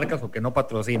decir marcas porque no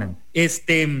patrocinan.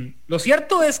 Lo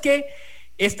cierto es que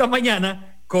esta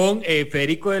mañana con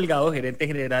Federico Delgado, gerente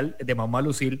general de Mamá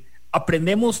Lucille,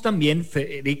 aprendemos también,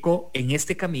 Federico, en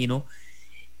este camino,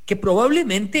 que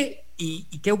probablemente,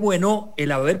 y qué bueno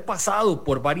el haber pasado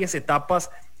por varias etapas,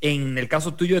 en el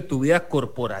caso tuyo de tu vida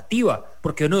corporativa,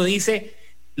 porque uno dice,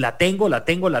 la tengo,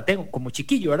 como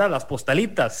chiquillo, ¿verdad? Las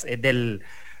postalitas del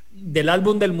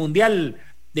álbum del Mundial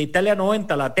de Italia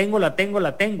 90, la tengo,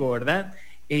 ¿verdad?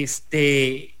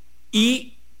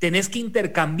 Y tenés que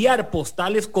intercambiar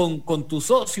postales con tus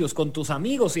socios, con tus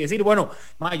amigos, y decir, bueno,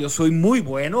 yo soy muy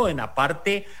bueno en la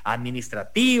parte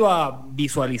administrativa,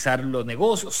 visualizar los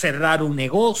negocios, cerrar un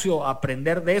negocio,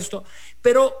 aprender de esto,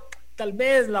 pero tal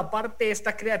vez la parte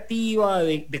esta creativa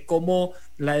de cómo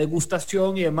la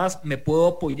degustación y demás, me puedo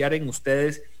apoyar en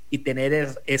ustedes y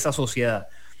tener esa sociedad.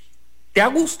 ¿Te ha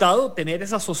gustado tener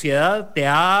esa sociedad? ¿Te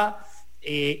ha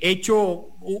hecho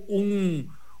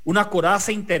una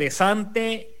coraza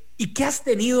interesante? ¿Y qué has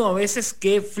tenido a veces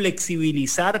que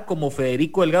flexibilizar como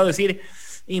Federico Delgado? Decir,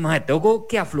 y mae, tengo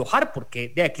que aflojar porque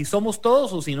de aquí somos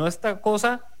todos, o si no esta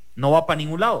cosa no va para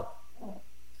ningún lado.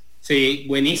 Sí,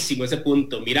 buenísimo ese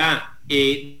punto. Mira,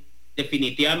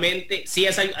 definitivamente sí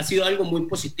ha sido algo muy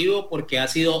positivo porque ha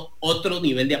sido otro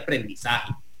nivel de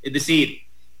aprendizaje. Es decir,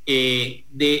 del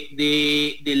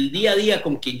día a día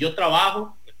con quien yo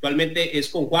trabajo, actualmente es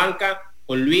con Juanca,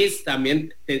 con Luis,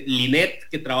 también Linet,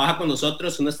 que trabaja con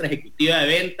nosotros, nuestra ejecutiva de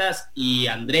ventas, y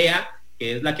Andrea,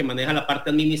 que es la que maneja la parte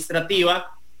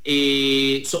administrativa.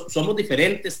 Somos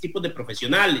diferentes tipos de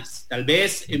profesionales, tal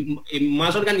vez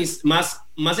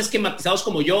más esquematizados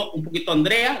como yo, un poquito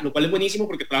Andrea, lo cual es buenísimo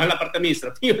porque trabaja en la parte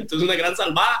administrativa, entonces una gran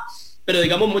salvada, pero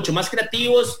digamos mucho más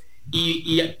creativos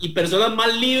y personas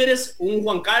más libres, un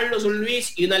Juan Carlos, un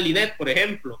Luis y una Linet, por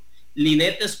ejemplo.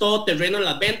 Linet es todo terreno en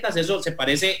las ventas, eso se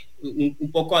parece un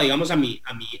poco digamos a mi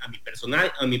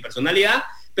personalidad,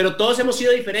 pero todos hemos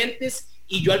sido diferentes.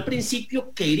 Y yo al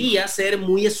principio quería ser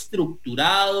muy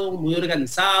estructurado, muy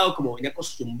organizado, como venía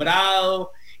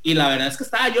acostumbrado. Y la verdad es que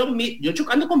estaba yo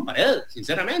chocando con paredes,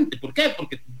 sinceramente. ¿Por qué?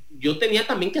 Porque yo tenía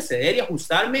también que ceder y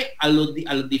ajustarme a los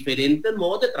diferentes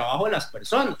modos de trabajo de las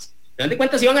personas. Al final de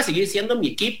cuentas iban a seguir siendo mi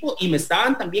equipo y me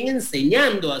estaban también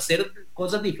enseñando a hacer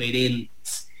cosas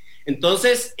diferentes.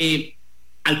 Entonces,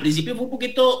 al principio fue un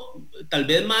poquito, tal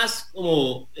vez más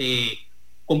como...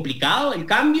 complicado el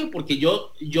cambio, porque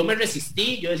yo me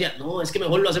resistí, yo decía, no, es que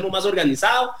mejor lo hacemos más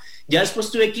organizado. Ya después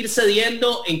tuve que ir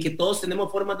cediendo en que todos tenemos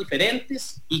formas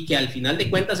diferentes y que al final de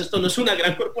cuentas esto no es una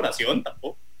gran corporación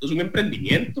tampoco, esto es un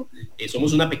emprendimiento,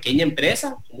 somos una pequeña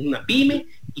empresa, somos una pyme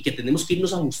y que tenemos que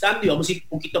irnos ajustando y vamos a ir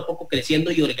poquito a poco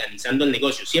creciendo y organizando el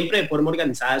negocio, siempre de forma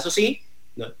organizada, eso sí,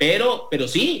 no, pero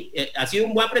sí, ha sido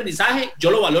un buen aprendizaje,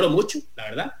 yo lo valoro mucho, la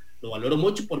verdad, lo valoro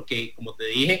mucho porque, como te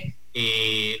dije,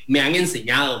 me han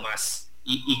enseñado más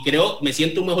y creo, me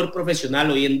siento un mejor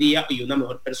profesional hoy en día y una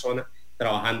mejor persona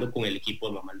trabajando con el equipo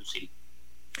de Mamá Lucille.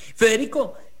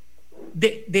 Federico,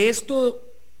 de esto,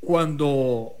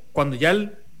 cuando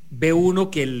ya ve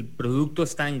uno que el producto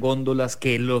está en góndolas,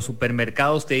 que los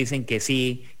supermercados te dicen que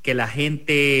sí, que la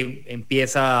gente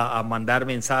empieza a mandar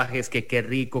mensajes, que qué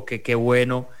rico, que qué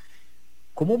bueno,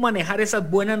 ¿cómo manejar esas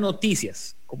buenas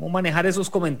noticias? ¿Cómo manejar esos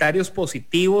comentarios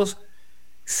positivos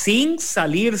sin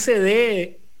salirse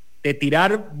de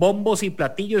tirar bombos y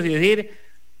platillos y decir,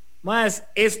 más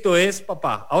esto es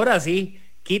papá, ahora sí,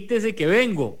 quítese que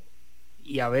vengo?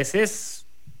 Y a veces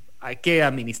hay que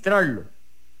administrarlo.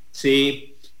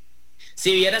 Sí,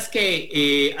 si vieras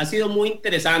que ha sido muy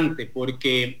interesante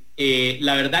porque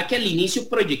la verdad que al inicio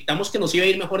proyectamos que nos iba a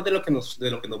ir mejor de lo que nos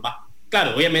va.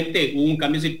 Claro, obviamente hubo un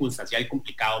cambio circunstancial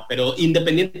complicado, pero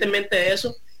independientemente de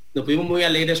eso, nos fuimos muy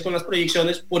alegres con las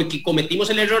proyecciones porque cometimos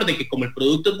el error de que como el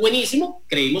producto es buenísimo,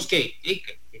 creímos que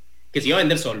se iba a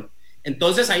vender solo.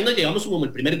 Entonces ahí nos llevamos como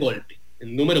el primer golpe,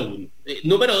 el número 1.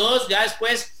 Número 2, ya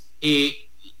después,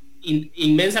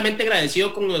 inmensamente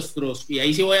agradecido con nuestros, y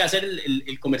ahí sí voy a hacer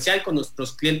el comercial, con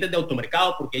nuestros clientes de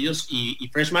automercado, porque ellos, y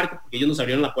Fresh Market, porque ellos nos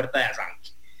abrieron la puerta de arranque.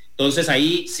 Entonces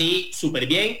ahí sí, súper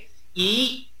bien,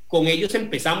 y con ellos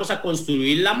empezamos a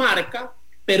construir la marca,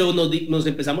 pero nos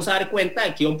empezamos a dar cuenta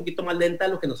de que iba un poquito más lenta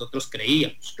de lo que nosotros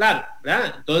creíamos, claro,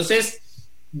 ¿verdad? Entonces,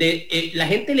 la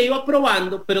gente le iba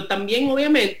probando, pero también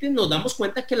obviamente nos damos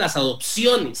cuenta que las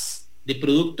adopciones de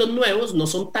productos nuevos no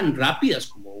son tan rápidas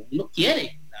como uno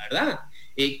quiere, la verdad.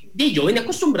 Yo venía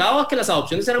acostumbrado a que las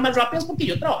adopciones eran más rápidas porque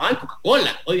yo trabajaba en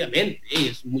Coca-Cola, obviamente,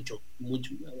 es mucho,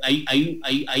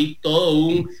 hay todo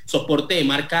un soporte de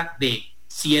marca de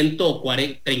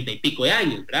 130 y pico de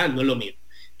años, ¿verdad? No es lo mismo.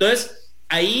 Entonces,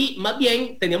 ahí más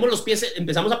bien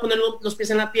empezamos a poner los pies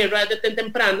en la tierra desde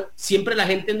temprano. Siempre la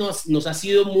gente nos ha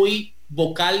sido muy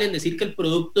vocal en decir que el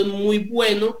producto es muy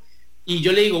bueno, y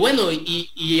yo le digo, bueno,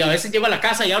 y a veces llego a la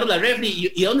casa y abro la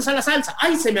refri, ¿y dónde está la salsa?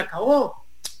 ¡Ay, se me acabó!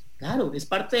 Claro, es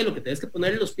parte de lo que tienes que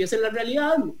poner los pies en la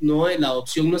realidad. No, la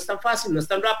adopción no es tan fácil, no es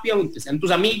tan rápida, aunque sean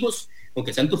tus amigos,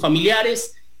 aunque sean tus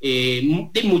familiares,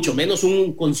 mucho menos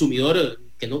un consumidor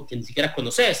que ni siquiera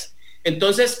conoces.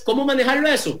 Entonces, ¿cómo manejarlo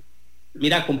eso?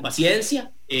 Mira, con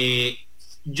paciencia.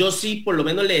 Yo sí, por lo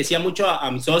menos le decía mucho a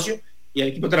mi socio y al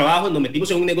equipo de trabajo, nos metimos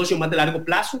en un negocio más de largo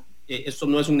plazo. Esto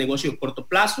no es un negocio de corto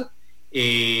plazo.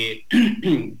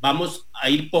 Vamos a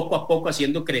ir poco a poco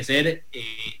haciendo crecer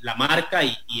la marca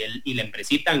y la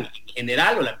empresita en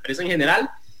general, o la empresa en general,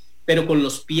 pero con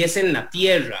los pies en la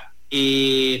tierra.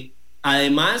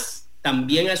 Además,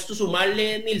 también a esto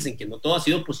sumarle, Nielsen, que no todo ha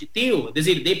sido positivo. Es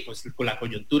decir, pues con la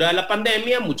coyuntura de la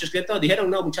pandemia, muchos clientes nos dijeron,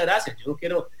 no, muchas gracias, yo no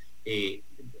quiero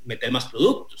meter más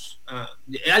productos.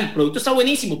 El producto está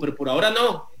buenísimo, pero por ahora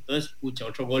no. Entonces,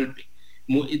 otro golpe.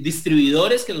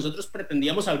 Distribuidores que nosotros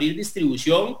pretendíamos abrir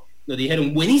distribución, nos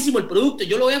dijeron, buenísimo el producto,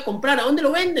 yo lo voy a comprar, ¿a dónde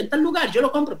lo venden? En tal lugar, yo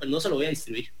lo compro, pero no se lo voy a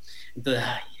distribuir.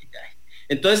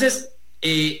 Entonces,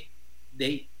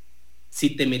 si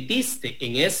te metiste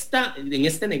en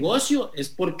este negocio, es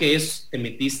porque te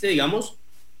metiste, digamos,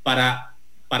 para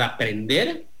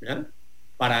aprender, ¿verdad?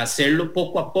 Para hacerlo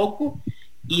poco a poco,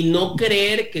 y no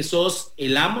creer que sos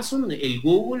el Amazon, el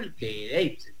Google,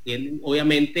 que tienen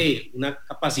obviamente una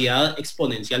capacidad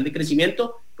exponencial de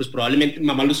crecimiento. Pues probablemente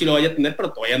Mamá Lucy lo vaya a tener,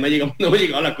 pero todavía no hemos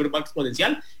llegado a la curva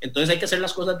exponencial. Entonces hay que hacer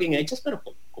las cosas bien hechas, pero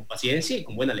con paciencia y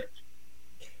con buena letra.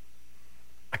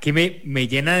 Aquí me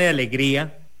llena de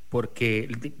alegría porque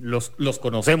los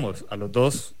conocemos, a los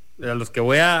dos, a los que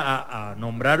voy a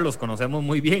nombrar los conocemos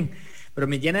muy bien, pero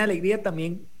me llena de alegría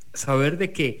también saber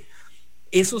de que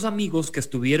esos amigos que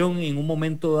estuvieron en un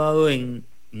momento dado en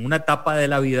una etapa de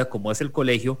la vida como es el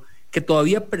colegio, que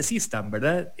todavía persistan,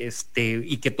 ¿verdad?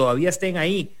 Y que todavía estén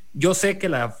ahí. Yo sé que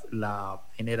la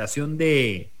generación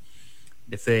de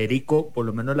Federico, por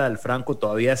lo menos la del Franco,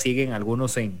 todavía siguen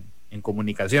algunos en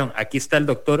comunicación. Aquí está el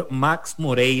doctor Max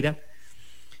Moreira,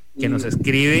 que nos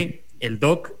escribe, el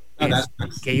doc,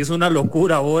 que hizo una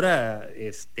locura ahora,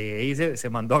 se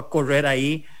mandó a correr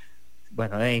ahí.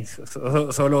 Bueno,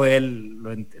 solo él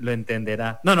lo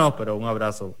entenderá. No, pero un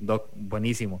abrazo, doc,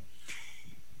 buenísimo.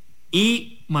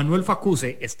 Y Manuel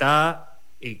Facuse está,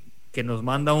 que nos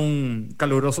manda un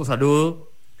caluroso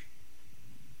saludo.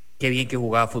 Qué bien que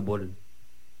jugaba fútbol.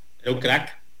 Era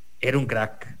un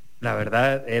crack, la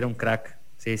verdad, era un crack.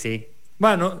 Sí.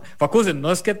 Bueno, Facuse,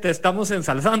 no es que te estamos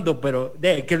ensalzando, pero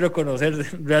hay que reconocer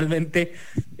realmente,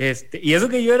 y eso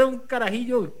que yo era un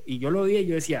carajillo, y yo lo vi y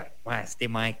yo decía,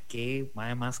 mae, qué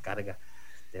mae más carga.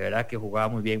 De verdad que jugaba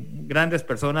muy bien. Grandes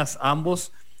personas,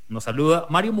 ambos. Nos saluda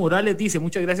Mario Morales, dice,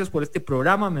 muchas gracias por este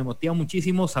programa, me motiva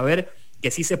muchísimo saber que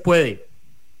sí se puede.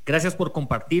 Gracias por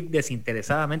compartir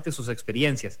desinteresadamente sus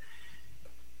experiencias.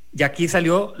 Y aquí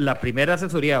salió la primera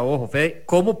asesoría. Ojo, Fede,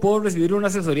 ¿cómo puedo recibir una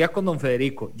asesoría con don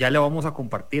Federico? Ya le vamos a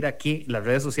compartir aquí las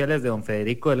redes sociales de don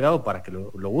Federico Delgado para que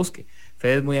lo busque.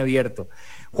 Fede es muy abierto.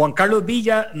 Juan Carlos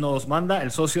Villa nos manda,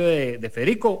 el socio de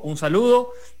Federico, un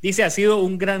saludo. Dice, ha sido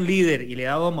un gran líder y le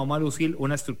ha dado a Mamá Lucil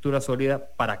una estructura sólida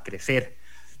para crecer.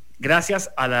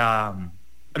 Gracias a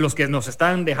los que nos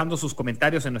están dejando sus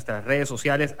comentarios en nuestras redes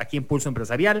sociales aquí en Pulso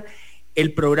Empresarial.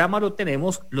 El programa lo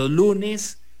tenemos los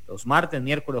lunes, los martes,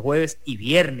 miércoles, jueves y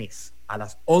viernes a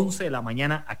las 11 de la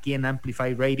mañana aquí en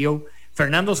Amplify Radio.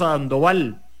 Fernando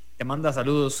Sandoval te manda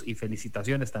saludos y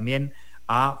felicitaciones también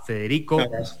a Federico.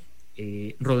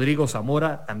 Rodrigo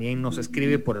Zamora también nos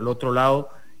escribe por el otro lado.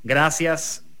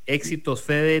 Gracias, éxitos,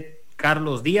 Fede.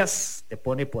 Carlos Díaz te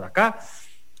pone por acá.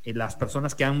 Las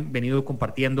personas que han venido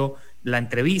compartiendo la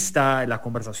entrevista, la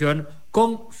conversación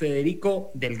con Federico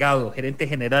Delgado, gerente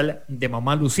general de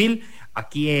Mamá Lucil,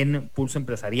 aquí en Pulso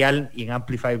Empresarial y en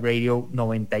Amplify Radio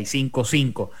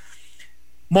 95.5.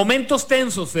 Momentos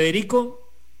tensos,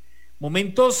 Federico,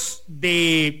 momentos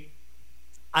de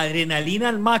adrenalina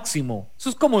al máximo.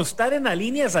 Eso es como estar en la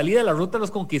línea de salida de la ruta de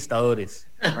los conquistadores,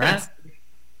 ¿verdad?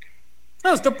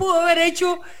 No, usted pudo haber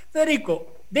hecho, Federico,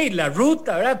 de la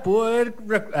ruta, ¿verdad? Pudo haber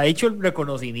hecho el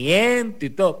reconocimiento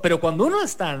y todo, pero cuando uno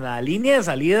está en la línea de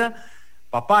salida,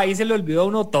 papá, ahí se le olvidó a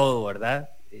uno todo, ¿verdad?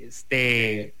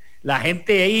 La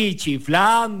gente ahí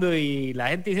chiflando y la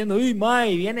gente diciendo, uy,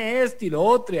 mae, viene esto y lo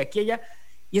otro y aquí y allá,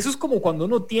 y eso es como cuando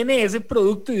uno tiene ese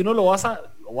producto y uno lo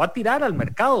va a tirar al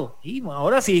mercado, y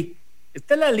ahora sí,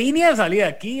 esta es la línea de salida,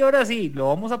 aquí ahora sí, lo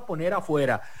vamos a poner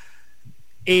afuera.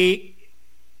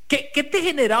 ¿Qué te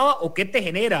generaba o qué te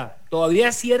genera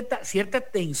todavía cierta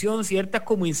tensión, cierta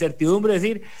como incertidumbre?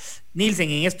 Decir, Nielsen,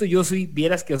 en esto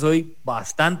vieras que soy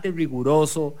bastante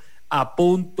riguroso,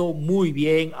 apunto muy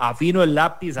bien, afino el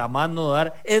lápiz a más no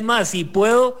dar. Es más, si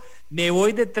puedo, me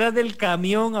voy detrás del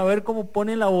camión a ver cómo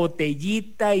ponen la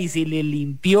botellita y si le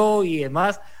limpió y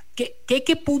demás.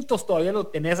 ¿Qué puntos todavía lo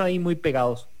tenés ahí muy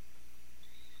pegados?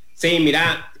 Sí,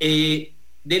 mira, de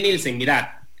Nielsen,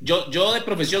 mira. Yo de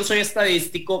profesión soy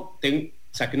estadístico,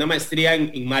 saqué una maestría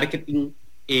en marketing,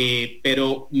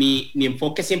 pero mi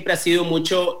enfoque siempre ha sido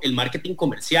mucho el marketing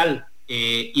comercial,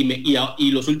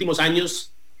 y los últimos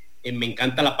años me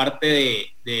encanta la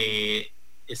parte de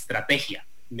estrategia.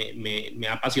 Me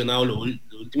ha apasionado los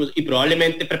últimos, y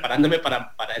probablemente preparándome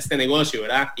para este negocio,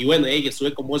 ¿verdad? Y bueno,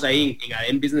 estuve con vos ahí en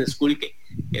ADEM Business School, que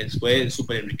fue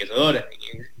súper enriquecedor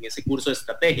en ese curso de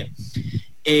estrategia.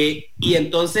 Y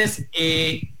entonces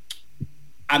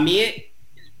a mí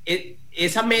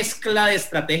esa mezcla de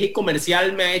estrategia y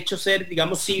comercial me ha hecho ser,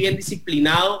 digamos, sí, bien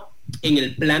disciplinado en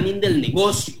el planning del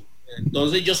negocio.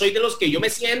 Entonces yo soy de los que yo me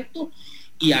siento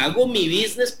y hago mi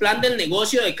business plan del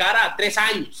negocio de cara a 3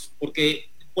 años, porque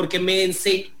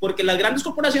porque las grandes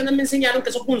corporaciones me enseñaron que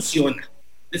eso funciona.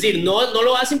 Es decir, no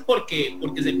lo hacen porque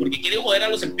quieren joder a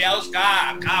los empleados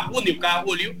cada junio, cada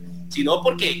julio, sino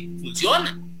porque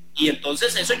funciona. Y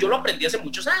entonces eso yo lo aprendí hace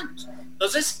muchos años.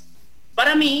 Entonces,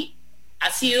 para mí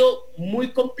ha sido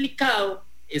muy complicado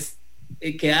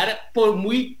quedar por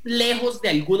muy lejos de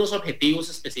algunos objetivos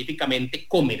específicamente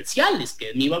comerciales,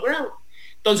 que es mi background.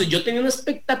 Entonces yo tenía una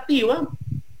expectativa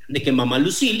de que Mamá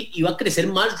Lucille iba a crecer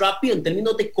más rápido en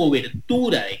términos de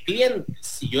cobertura de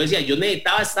clientes. Y yo decía, yo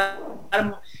necesitaba estar...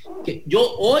 que yo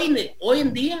hoy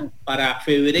en día, para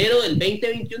febrero del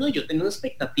 2021, yo tenía una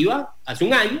expectativa hace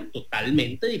un año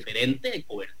totalmente diferente de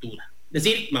cobertura. Es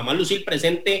decir, Mamá Lucille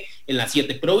presente en las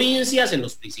 7 provincias, en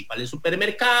los principales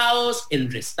supermercados, en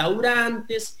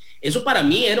restaurantes. Eso para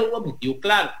mí era un objetivo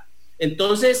claro.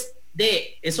 Entonces,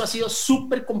 eso ha sido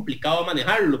súper complicado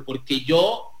manejarlo, porque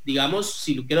yo, digamos,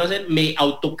 si lo quiero hacer, me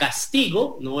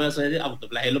autocastigo, no voy a hacer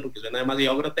autoflagelo porque suena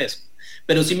demasiado grotesco,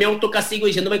 pero sí me autocastigo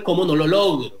diciéndome cómo no lo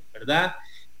logro, ¿verdad?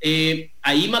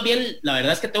 Ahí más bien, la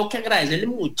verdad es que tengo que agradecerle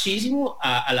muchísimo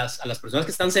a las personas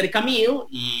que están cerca mío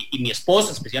y mi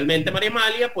esposa, especialmente María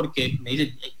Amalia, porque me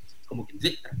dice, como que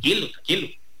dice, tranquilo.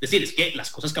 Es decir, es que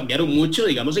las cosas cambiaron mucho,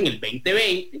 digamos, en el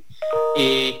 2020,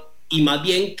 y más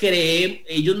bien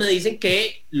ellos me dicen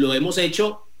que lo hemos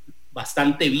hecho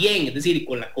bastante bien, es decir,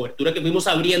 con la cobertura que fuimos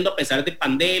abriendo a pesar de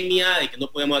pandemia, de que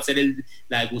no podíamos hacer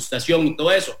la degustación y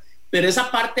todo eso, pero esa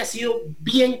parte ha sido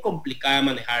bien complicada de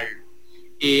manejarlo.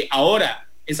 Ahora,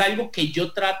 es algo que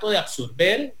yo trato de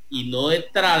absorber y no de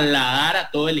trasladar a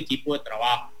todo el equipo de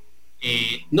trabajo.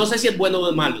 No sé si es bueno o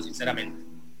es malo, sinceramente,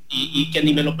 y que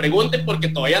ni me lo pregunten porque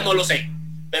todavía no lo sé,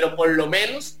 pero por lo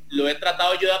menos lo he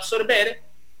tratado yo de absorber.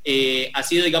 Ha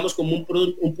sido, digamos, como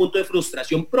un punto de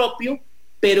frustración propio,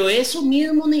 pero eso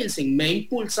mismo, Nielsen, me ha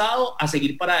impulsado a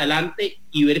seguir para adelante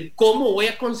y ver cómo voy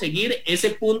a conseguir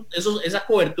ese punto, esa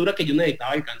cobertura que yo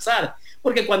necesitaba alcanzar,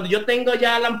 porque cuando yo tengo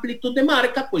ya la amplitud de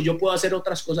marca, pues yo puedo hacer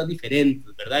otras cosas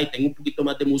diferentes, ¿verdad? Y tengo un poquito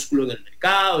más de músculo en el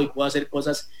mercado y puedo hacer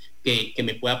cosas que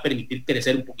me pueda permitir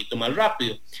crecer un poquito más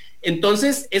rápido.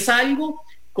 Entonces es algo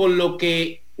con lo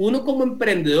que uno como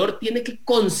emprendedor tiene que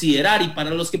considerar, y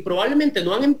para los que probablemente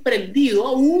no han emprendido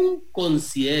aún,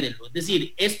 considérenlo. Es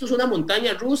decir, esto es una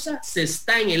montaña rusa, se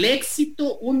está en el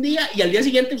éxito un día y al día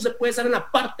siguiente usted puede estar en la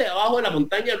parte de abajo de la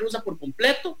montaña rusa por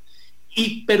completo,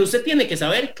 pero usted tiene que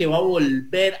saber que va a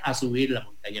volver a subir la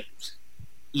montaña rusa.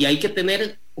 Y hay que tener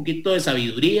un poquito de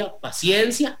sabiduría,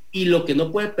 paciencia, y lo que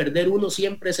no puede perder uno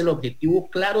siempre es el objetivo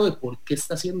claro de por qué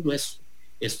está haciendo eso.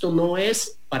 Esto no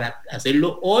es para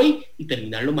hacerlo hoy y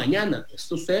terminarlo mañana.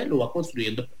 Esto usted lo va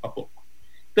construyendo poco a poco.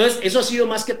 Entonces, eso ha sido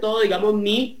más que todo, digamos,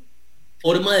 mi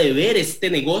forma de ver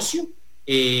este negocio.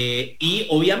 Y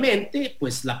obviamente,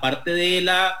 pues la parte de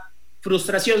la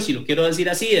frustración, si lo quiero decir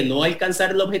así, de no alcanzar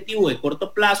el objetivo de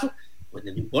corto plazo, pues no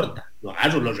importa. Lo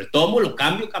agarro, lo retomo, lo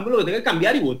cambio lo que tenga que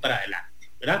cambiar y voy para adelante,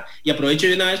 ¿verdad? Y aprovecho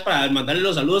de una vez para mandarle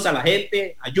los saludos a la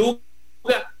gente, a Yuga,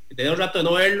 que tenía un rato de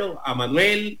no verlo, a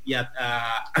Manuel y a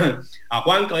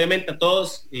Juan, que obviamente a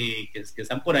todos que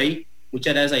están por ahí.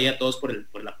 Muchas gracias ahí a todos por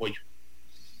el apoyo.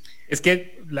 Es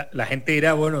que la gente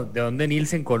dirá, bueno, ¿de dónde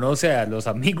Nielsen conoce a los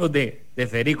amigos de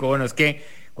Federico? Bueno, es que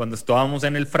cuando estábamos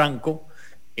en el Franco,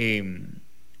 Fede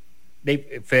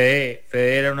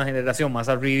era una generación más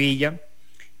arribilla,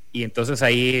 y entonces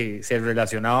ahí se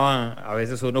relacionaba a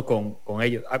veces uno con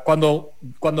ellos. Cuando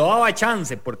daba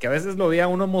chance, porque a veces lo veía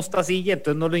uno mostacilla,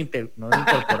 entonces no lo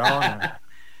incorporaban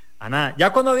a nada.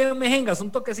 Ya cuando había mejengas,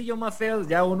 un toquecillo más feo,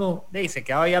 ya uno se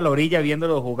quedaba ahí a la orilla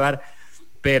viéndolo jugar,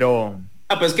 pero...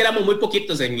 pues que éramos muy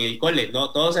poquitos en el cole,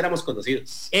 ¿no? Todos éramos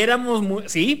conocidos.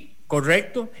 Sí,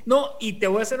 correcto. No, y te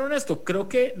voy a ser honesto, creo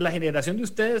que la generación de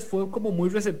ustedes fue como muy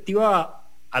receptiva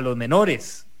a los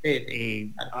menores.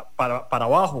 Para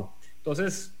abajo.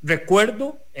 Entonces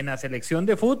recuerdo en la selección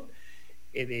de fútbol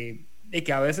de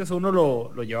que a veces uno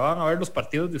lo llevaban a ver los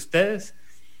partidos de ustedes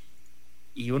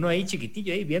y uno ahí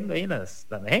chiquitillo ahí viendo ahí las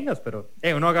mejengas, pero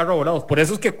uno agarra volados. Por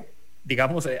eso es que,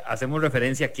 digamos, hacemos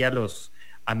referencia aquí a los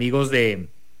amigos de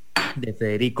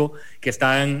Federico que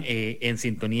están en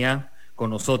sintonía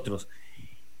con nosotros.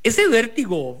 Ese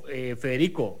vértigo,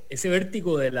 Federico, ese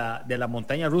vértigo de la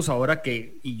montaña rusa, ahora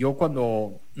y yo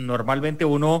cuando normalmente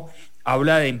uno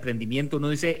habla de emprendimiento, uno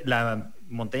dice la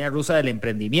montaña rusa del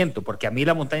emprendimiento, porque a mí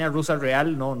la montaña rusa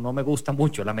real no me gusta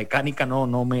mucho, la mecánica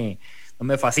no me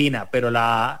fascina, pero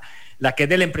la que es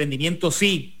del emprendimiento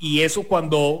sí, y eso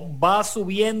cuando vas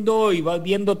subiendo y vas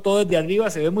viendo todo desde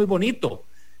arriba se ve muy bonito.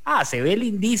 Se ve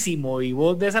lindísimo y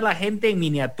vos ves a la gente en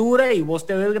miniatura y vos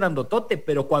te ves grandotote,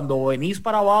 pero cuando venís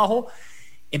para abajo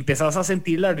empezás a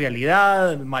sentir la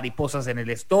realidad, mariposas en el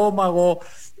estómago,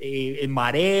 el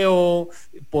mareo,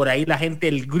 por ahí la gente,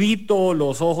 el grito,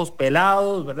 los ojos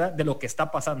pelados, ¿verdad? De lo que está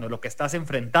pasando, de lo que estás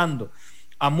enfrentando.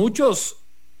 A muchos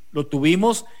lo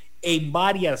tuvimos en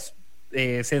varias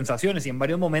sensaciones y en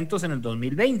varios momentos en el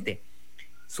 2020.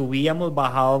 Subíamos,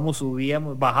 bajábamos,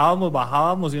 subíamos,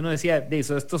 bajábamos y uno decía,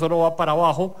 esto solo va para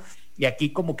abajo y aquí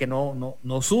como que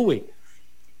no sube.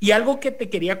 Y algo que te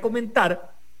quería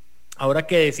comentar, ahora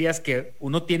que decías que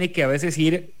uno tiene que a veces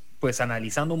ir pues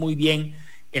analizando muy bien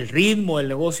el ritmo, el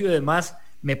negocio y demás,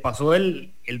 me pasó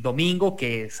el domingo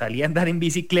que salí a andar en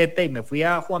bicicleta y me fui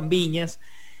a Juan Viñas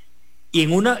y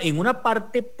en una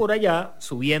parte por allá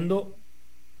subiendo,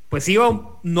 pues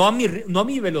iba no a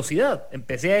mi velocidad,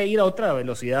 empecé a ir a otra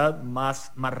velocidad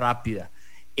más rápida.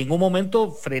 En un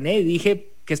momento frené y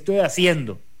dije, ¿qué estoy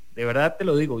haciendo? De verdad te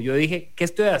lo digo, yo dije, ¿qué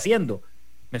estoy haciendo?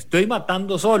 Me estoy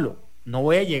matando solo, no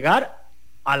voy a llegar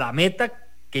a la meta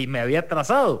que me había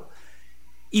trazado.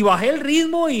 Y bajé el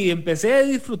ritmo y empecé a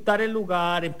disfrutar el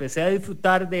lugar, empecé a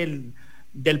disfrutar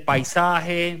del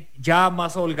paisaje, ya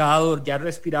más holgado, ya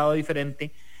respiraba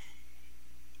diferente.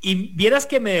 Y vieras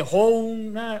que me dejó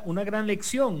una gran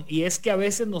lección, y es que a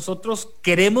veces nosotros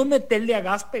queremos meterle a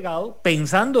gas pegado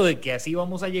pensando de que así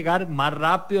vamos a llegar más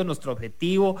rápido a nuestro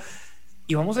objetivo,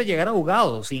 y vamos a llegar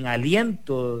ahogados, sin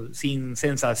aliento, sin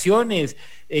sensaciones,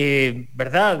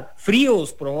 ¿verdad?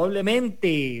 Fríos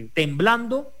probablemente,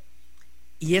 temblando.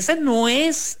 Y esa no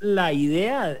es la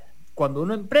idea cuando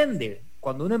uno emprende.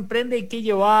 Cuando uno emprende hay que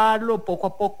llevarlo poco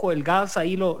a poco, el gas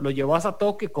ahí lo llevas a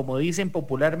toque, como dicen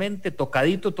popularmente,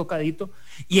 tocadito,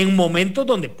 y en momentos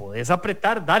donde podés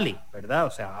apretar, dale, ¿verdad?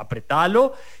 O sea,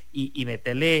 apretalo y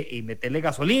meterle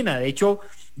gasolina. De hecho,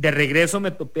 de regreso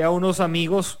me topé a unos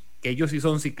amigos, que ellos sí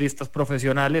son ciclistas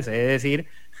profesionales, he de decir,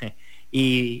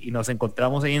 y nos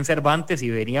encontramos ahí en Cervantes y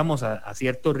veníamos a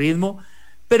cierto ritmo,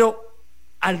 pero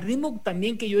al ritmo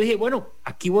también que yo dije, bueno,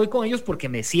 aquí voy con ellos porque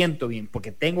me siento bien,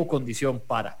 porque tengo condición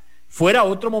para. Fuera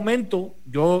otro momento,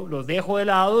 yo los dejo de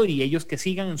lado y ellos que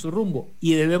sigan en su rumbo.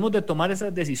 Y debemos de tomar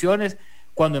esas decisiones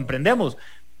cuando emprendemos.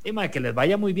 Que les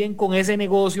vaya muy bien con ese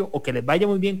negocio o que les vaya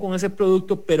muy bien con ese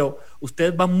producto, pero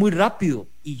ustedes van muy rápido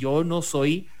y yo no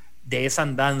soy de esa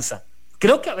andanza.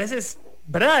 Creo que a veces,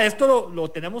 ¿verdad? Esto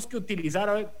lo tenemos que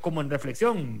utilizar como en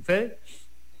reflexión, Fede.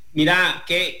 Mira,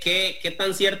 qué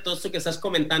tan cierto esto que estás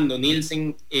comentando,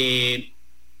 Nielsen.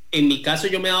 En mi caso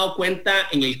yo me he dado cuenta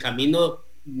en el camino,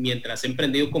 mientras he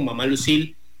emprendido con Mamá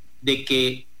Lucille, de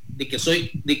que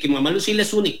Mamá Lucille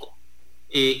es único,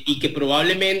 y que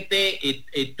probablemente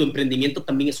tu emprendimiento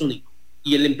también es único.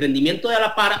 Y el emprendimiento de a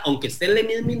la par, aunque esté en la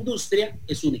misma industria,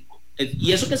 es único.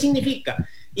 ¿Y eso qué significa?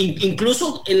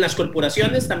 Incluso en las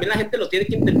corporaciones también la gente lo tiene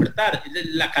que interpretar.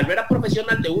 La carrera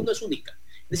profesional de uno es única.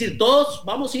 Es decir, todos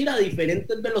vamos a ir a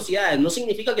diferentes velocidades. No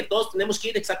significa que todos tenemos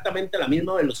que ir exactamente a la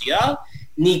misma velocidad,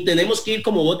 ni tenemos que ir,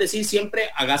 como vos decís, siempre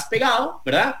a gas pegado,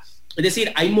 ¿verdad? Es decir,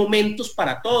 hay momentos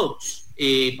para todos,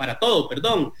 para todo,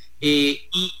 perdón.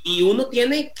 Y uno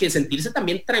tiene que sentirse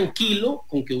también tranquilo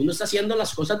con que uno está haciendo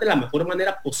las cosas de la mejor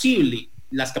manera posible.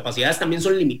 Las capacidades también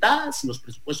son limitadas, los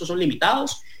presupuestos son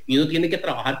limitados y uno tiene que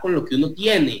trabajar con lo que uno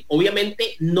tiene.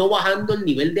 Obviamente no bajando el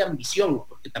nivel de ambición,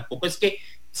 porque tampoco es que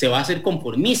se va a hacer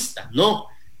conformista, no,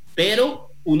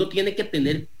 pero uno tiene que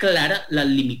tener claras las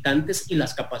limitantes y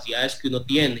las capacidades que uno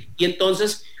tiene, y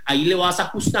entonces ahí le vas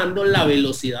ajustando la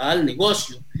velocidad al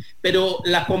negocio. Pero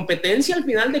la competencia, al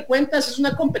final de cuentas, es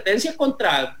una competencia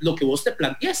contra lo que vos te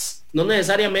plantees, no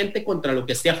necesariamente contra lo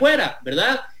que esté afuera,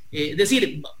 ¿verdad? Es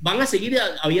decir, van a seguir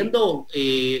habiendo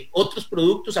otros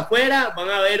productos afuera, van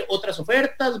a haber otras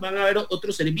ofertas, van a haber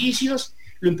otros servicios.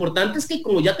 Lo importante es que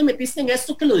como ya te metiste en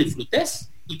esto, que lo disfrutes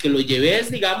y que lo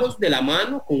lleves, digamos, de la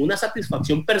mano con una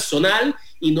satisfacción personal,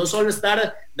 y no solo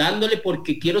estar dándole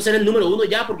porque quiero ser el número uno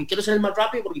ya, porque quiero ser el más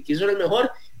rápido, porque quiero ser el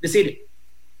mejor. Es decir,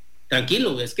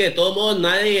 tranquilo, es que de todos modos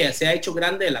nadie se ha hecho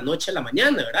grande de la noche a la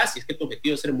mañana, ¿verdad? Si es que tu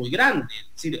objetivo es ser muy grande.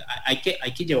 Es decir,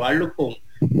 hay que llevarlo con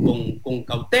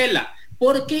cautela,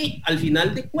 porque al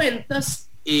final de cuentas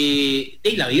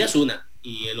la vida es una,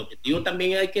 y el objetivo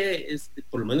también hay que,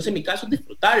 por lo menos en mi caso,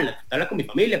 disfrutarla con mi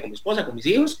familia, con mi esposa, con mis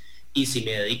hijos. Y si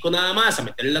me dedico nada más a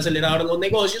meter el acelerador en los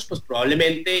negocios, pues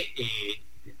probablemente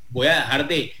voy a dejar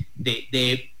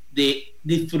de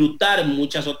disfrutar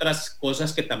muchas otras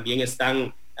cosas que también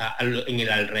están en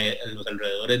los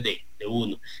alrededores de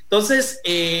uno. Entonces,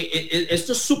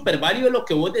 esto es súper válido lo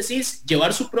que vos decís,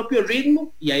 llevar su propio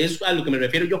ritmo, y ahí es a lo que me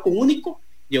refiero yo con único,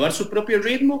 llevar su propio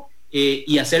ritmo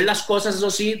y hacer las cosas, eso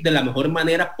sí, de la mejor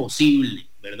manera posible,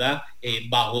 ¿verdad?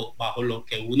 Bajo lo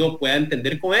que uno pueda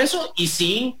entender con eso, y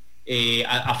sin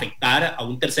afectar a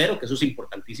un tercero, que eso es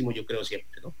importantísimo, yo creo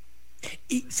siempre, ¿no?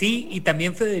 Y sí, y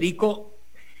también Federico,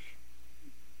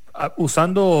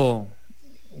 usando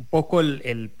un poco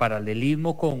el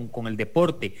paralelismo con el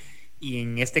deporte, y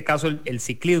en este caso el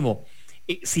ciclismo,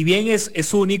 si bien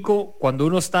es único cuando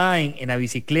uno está en la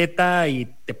bicicleta y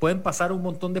te pueden pasar un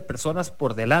montón de personas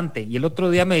por delante, y el otro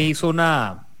día me hizo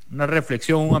una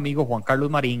reflexión un amigo, Juan Carlos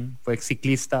Marín, fue ex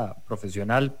ciclista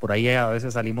profesional, por ahí a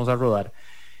veces salimos a rodar,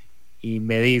 y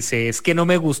me dice, es que no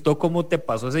me gustó cómo te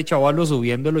pasó ese chavalo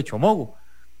subiendo el Ochomogo.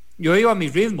 Yo iba a mi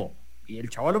ritmo y el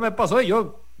chavalo me pasó y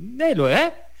yo lo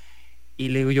dejé. Y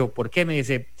le digo yo, ¿por qué? Me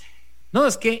dice, no,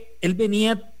 es que él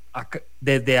venía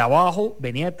desde abajo,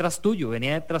 venía detrás tuyo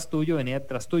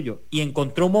y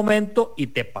encontró un momento y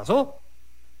te pasó,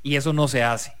 y eso no se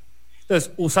hace.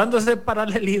 Entonces, usando ese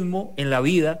paralelismo en la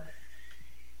vida,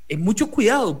 mucho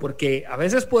cuidado, porque a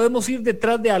veces podemos ir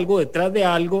detrás de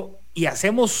algo y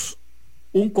hacemos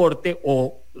un corte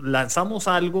o lanzamos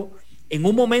algo en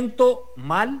un momento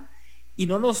mal y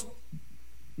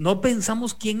no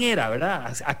pensamos quién era,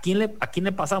 ¿verdad? ¿A quién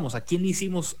le pasamos? ¿A quién le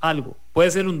hicimos algo?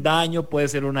 Puede ser un daño, puede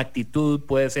ser una actitud,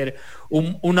 puede ser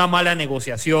una mala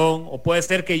negociación, o puede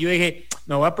ser que yo dije,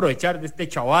 me voy a aprovechar de este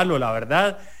chavalo, la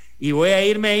verdad, y voy a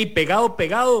irme ahí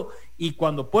pegado, y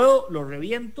cuando puedo lo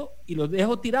reviento y lo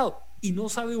dejo tirado. Y no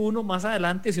sabe uno más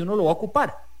adelante si uno lo va a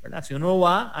ocupar, ¿verdad? Si uno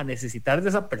va a necesitar de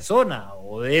esa persona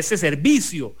o de ese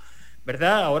servicio,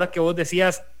 ¿verdad? Ahora que vos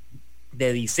decías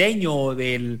de diseño,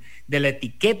 de la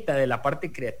etiqueta, de la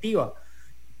parte creativa,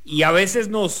 y a veces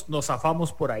nos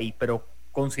zafamos por ahí, pero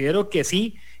considero que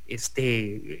sí,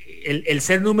 el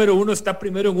ser número uno está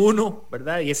primero en uno,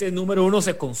 ¿verdad? Y ese número uno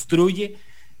se construye.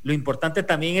 Lo importante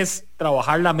también es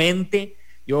trabajar la mente.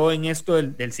 Yo en esto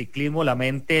del ciclismo, la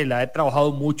mente la he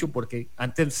trabajado mucho, porque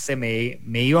antes se me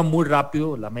iba muy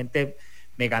rápido, la mente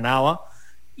me ganaba,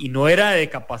 y no era de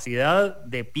capacidad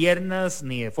de piernas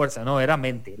ni de fuerza, no, era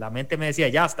mente. La mente me decía,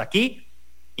 ya, hasta aquí,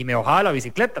 y me bajaba la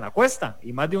bicicleta, la cuesta,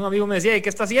 y más de un amigo me decía, ¿y qué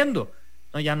está haciendo?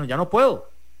 No, ya no puedo.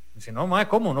 Me dice, no, madre,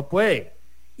 ¿cómo? No puede.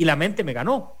 Y la mente me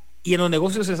ganó. Y en los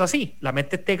negocios es así, la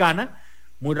mente te gana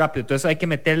muy rápido, entonces hay que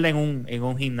meterla en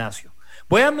un gimnasio.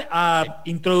 Voy a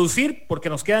introducir, porque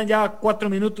nos quedan ya 4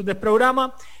 minutos de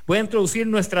programa, voy a introducir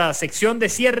nuestra sección de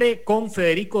cierre con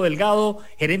Federico Delgado,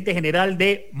 gerente general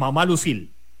de Mamá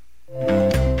Lucil.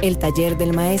 El taller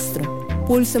del maestro,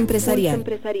 Pulso Empresarial.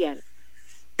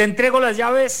 Te entrego las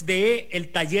llaves de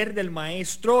El Taller del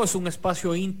Maestro. Es un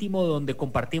espacio íntimo donde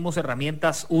compartimos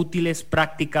herramientas útiles,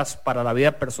 prácticas para la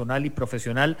vida personal y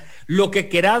profesional. Lo que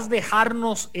querás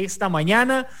dejarnos esta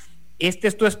mañana, este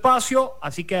es tu espacio,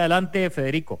 así que adelante,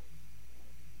 Federico.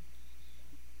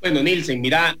 Bueno, Nielsen,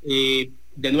 mira,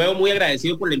 de nuevo muy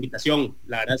agradecido por la invitación.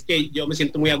 La verdad es que yo me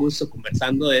siento muy a gusto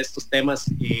conversando de estos temas,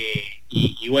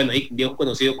 y bueno, y viejo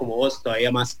conocido como vos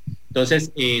todavía más.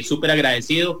 Entonces, súper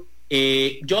agradecido.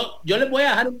 Yo les voy a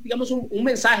dejar, digamos, un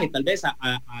mensaje tal vez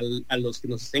a los que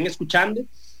nos estén escuchando,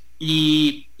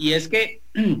 y es que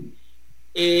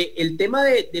el tema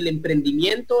del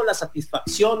emprendimiento, la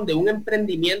satisfacción de un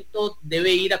emprendimiento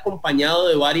debe ir acompañado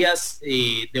de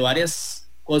varias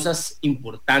cosas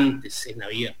importantes en la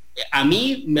vida. A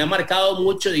mí me ha marcado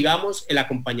mucho, digamos, el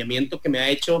acompañamiento que me ha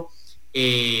hecho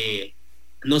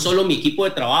no solo mi equipo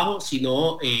de trabajo,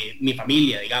 sino mi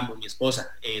familia, digamos, mi esposa.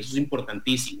 Eso es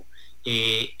importantísimo.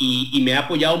 Y me ha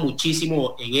apoyado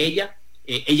muchísimo en ella.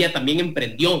 Ella también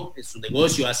emprendió en su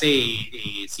negocio hace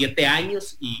 7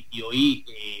 años, y hoy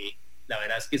la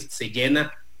verdad es que se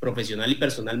llena profesional y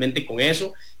personalmente con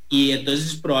eso, y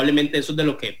entonces probablemente eso es de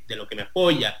lo que me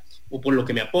apoya, o por lo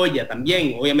que me apoya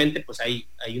también. Obviamente pues hay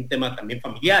un tema también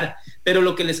familiar, pero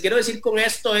lo que les quiero decir con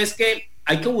esto es que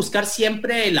hay que buscar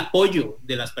siempre el apoyo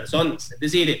de las personas. Es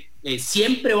decir,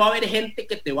 siempre va a haber gente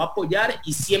que te va a apoyar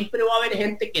y siempre va a haber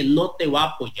gente que no te va a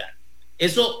apoyar.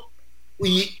 Eso,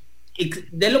 y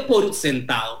délo por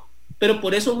sentado, pero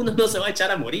por eso uno no se va a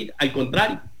echar a morir. Al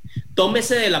contrario,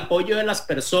 tómese del apoyo de las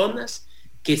personas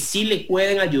que sí le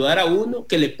pueden ayudar a uno,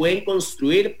 que le pueden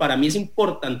construir. Para mí es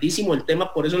importantísimo el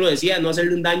tema, por eso lo decía, no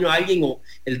hacerle un daño a alguien, o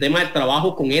el tema del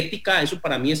trabajo con ética. Eso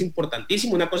para mí es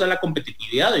importantísimo. Una cosa es la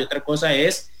competitividad y otra cosa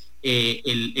es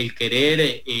el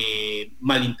querer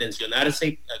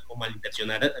malintencionarse o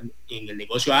malintencionar en el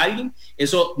negocio a alguien.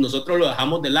 Eso nosotros lo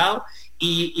dejamos de lado,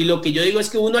 y lo que yo digo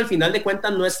es que uno al final de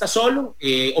cuentas no está solo.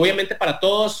 Obviamente para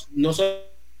todos, no solo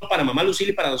para Mamá Lucil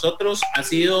y para nosotros, ha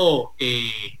sido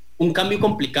un cambio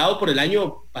complicado por el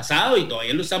año pasado y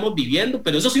todavía lo estamos viviendo,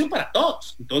 pero eso ha sido para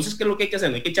todos. Entonces, ¿qué es lo que hay que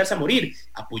hacer? No hay que echarse a morir.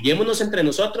 Apoyémonos entre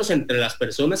nosotros, entre las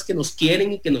personas que nos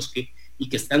quieren y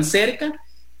que están cerca,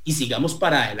 y sigamos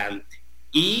para adelante.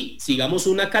 Y sigamos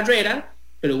una carrera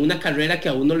pero una carrera que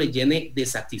a uno le llene de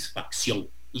satisfacción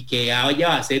y que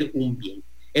vaya a hacer un bien.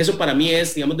 Eso para mí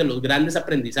es, digamos, de los grandes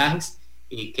aprendizajes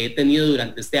que he tenido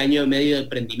durante este año y medio de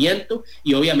emprendimiento,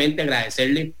 y obviamente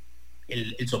agradecerle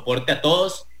el soporte a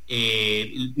todos,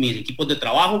 mis equipos de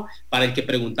trabajo. Para el que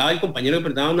preguntaba, el compañero que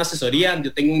preguntaba una asesoría,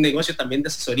 yo tengo un negocio también de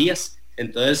asesorías,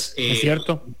 entonces es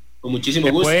cierto, con muchísimo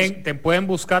gusto. ¿Te pueden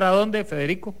buscar a dónde,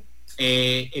 Federico?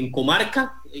 En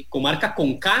Comarca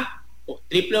con K,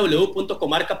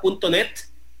 www.comarca.net.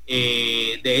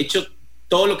 De hecho,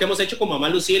 todo lo que hemos hecho con Mamá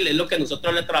Lucille es lo que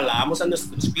nosotros le trasladamos a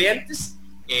nuestros clientes.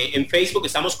 En Facebook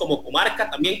estamos como Comarca,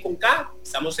 también con K,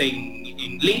 estamos en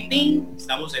LinkedIn,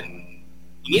 estamos en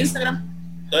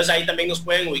Instagram, entonces ahí también nos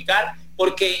pueden ubicar,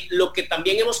 porque lo que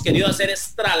también hemos querido hacer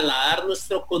es trasladar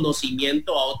nuestro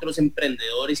conocimiento a otros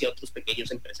emprendedores y a otros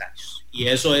pequeños empresarios, y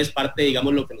eso es parte,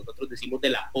 digamos, lo que nosotros decimos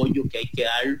del apoyo que hay que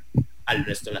dar al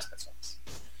resto de las personas.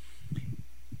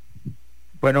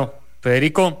 Bueno,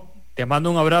 Federico, te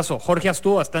mando un abrazo. Jorge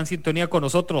Astúa está en sintonía con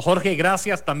nosotros. Jorge,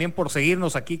 gracias también por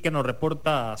seguirnos aquí, que nos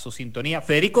reporta su sintonía.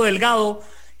 Federico Delgado,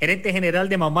 gerente general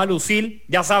de Mamá Lucille,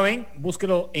 ya saben,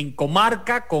 búsquelo en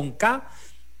Comarca con K,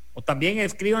 o también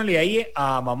escríbanle ahí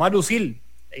a Mamá Lucille.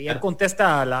 Ella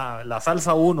contesta la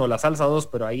salsa 1, la salsa 2,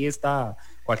 pero ahí está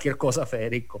cualquier cosa,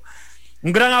 Federico.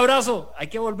 Un gran abrazo. Hay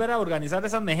que volver a organizar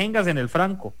esas mejengas en el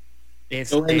Franco.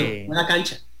 Bueno, una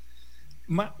cancha.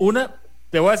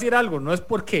 Te voy a decir algo, no es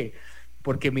porque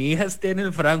mi hija esté en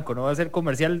el Franco, no va a ser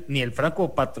comercial, ni el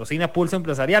Franco patrocina Pulso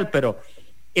Empresarial, pero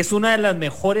es una de las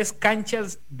mejores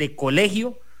canchas de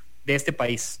colegio de este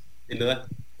país. Sin duda.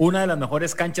 Una de las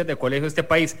mejores canchas de colegio de este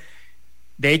país.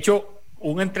 De hecho,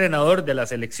 un entrenador de la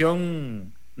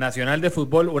selección nacional de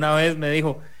fútbol una vez me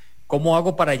dijo, ¿cómo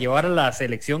hago para llevar a la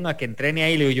selección a que entrene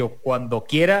ahí? Le digo yo, cuando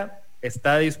quiera,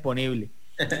 está disponible.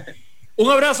 Un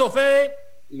abrazo, Fede.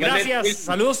 Gracias,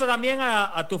 saludos también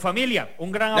a tu familia,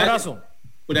 un gran abrazo.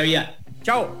 Pura vida.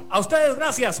 Chao, a ustedes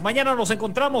gracias, mañana nos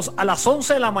encontramos a las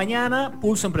 11 de la mañana,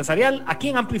 Pulso Empresarial, aquí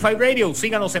en Amplify Radio,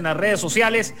 síganos en las redes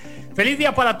sociales, feliz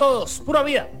día para todos, pura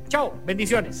vida, chao,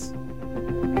 bendiciones.